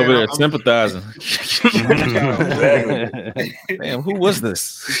know be what over I'm there saying? sympathizing. Exactly. Damn, who was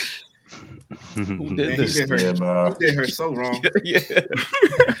this? Who Man, did he this? did her. Yeah, nah. He did her so wrong. Yeah.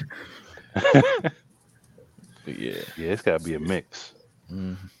 But yeah. Yeah, it's gotta be a mix.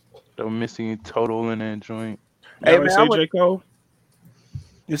 Mhm. Don't missing total in that joint. Y'all Hey, ain't man, say I would- J. Cole?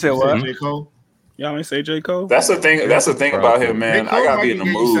 You said what? J. Cole. Y'all ain't say J. Cole? That's the thing. That's the thing about him, man. J. Cole I gotta might be in the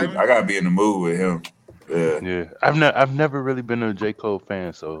give you mood. 7. I gotta be in the mood with him. Yeah. Yeah, I've never really been a J. Cole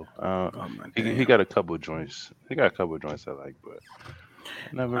fan, so Oh my he got a couple of joints. He got a couple of joints I like, but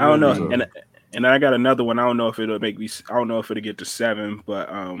never I don't know. really- And I got another one. I don't know if it'll make me. I don't know if it'll get to 7, but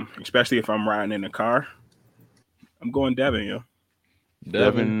especially if I'm riding in the car, I'm going Devin, yo.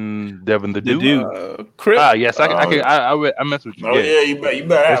 Devin the The dude. dude. Crip. Yes, I mess with you. Oh yeah, you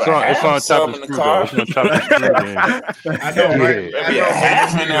better have It's a on half top some of in the the screw. car. It's on top of the screw. I know, right? Maybe a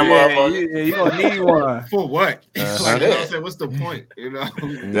half in that motherfucker. Yeah, you gonna need one. For what? Uh-huh. Like, you know what I'm saying? What's the point? You know?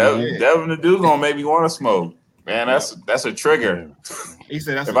 Devin the dude gonna make me want to smoke. Man, that's a trigger. He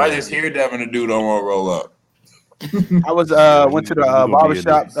said that's If I just hear Devin the dude, I want to roll up. I was went to the You're gonna be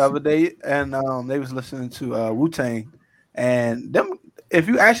barbershop in the other day, and they was listening to Wu-Tang, and them. If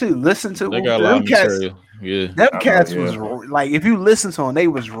you actually listen to They got a lot them of cats, material. Yeah. them I know, cats yeah. was like, if you listen to them, they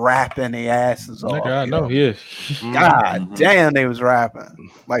was rapping their asses off. Nigga, I yo. know. Yeah. God Mhm. damn, they was rapping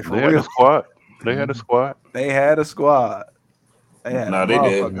like for They had real. a squad. They had a squad. They had a squad. They had No, a they did.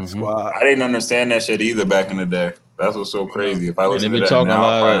 motherfucking Mhm. squad. I didn't understand that shit either back in the day. That's what's so crazy. If I And they listen be to that talking a now,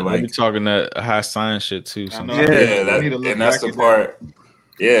 lot. I'm They probably be like, talking that high science shit too. I know. Yeah. yeah, I need to look and that's back the at that. part.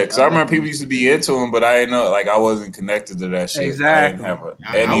 Yeah, because I remember people used to be into them, but I didn't know, like, I wasn't connected to that shit. Exactly. I didn't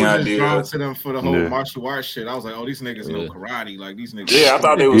have I any was just drawn idea. to them for the whole Yeah. martial arts shit. I was like, oh, these niggas know Yeah. karate. Like these niggas. Yeah, I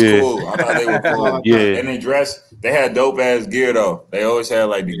thought they was Yeah. cool. I thought they were cool. Yeah. And they dressed. They had dope ass gear though. They always had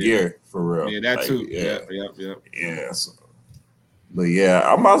like the gear for real. Yeah, that Like, too. Yeah, Yep. yeah. So, but yeah,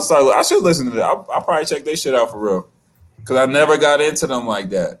 I'm about to start. I should listen to that. I'll probably check their shit out for real. Because I never got into them like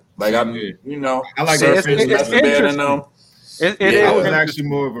that. Like I'm, Yeah. you know, I like Surface, it. It's Method Man and interesting. them. It Yeah. I was is. actually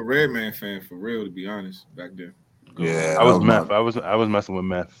more of a Redman fan for real, to be honest, back then. Yeah, I was that meth. my- I was messing with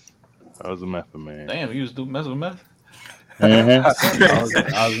meth. I was a meth man. Damn, you used to mess with meth.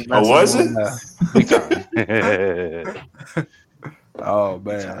 Oh, was it? Big time. Oh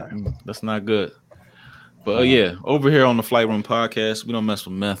man. That's not good. But yeah, over here on the Flight Room Podcast, we don't mess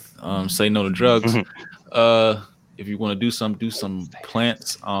with meth. Say no to drugs. If you want to do some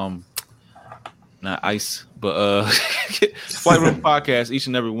plants. Not ice, but Flight Room Podcast each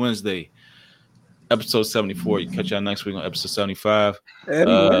and every Wednesday. Episode 74. You catch y'all next week on episode 75. Eddie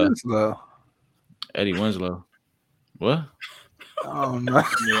Winslow. Eddie Winslow. What? Oh no. Yeah,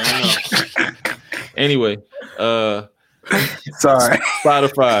 I know. Anyway, Sorry.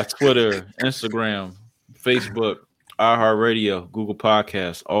 Spotify, Twitter, Instagram, Facebook, iHeartRadio, Google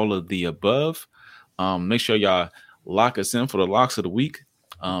Podcasts, all of the above. Make sure y'all lock us in for the locks of the week.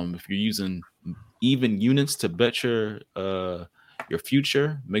 If you're using even units to bet your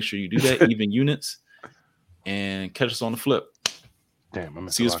future, make sure you do that. Even units, and catch us on the flip. Damn, I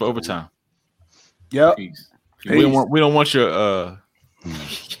missed See a us lot for of overtime. Yep. Peace. We don't want your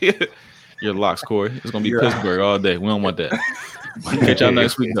your locks, Corey. It's gonna be Yeah. Pittsburgh all day. We don't want that. Catch y'all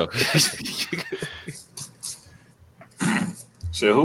next week though.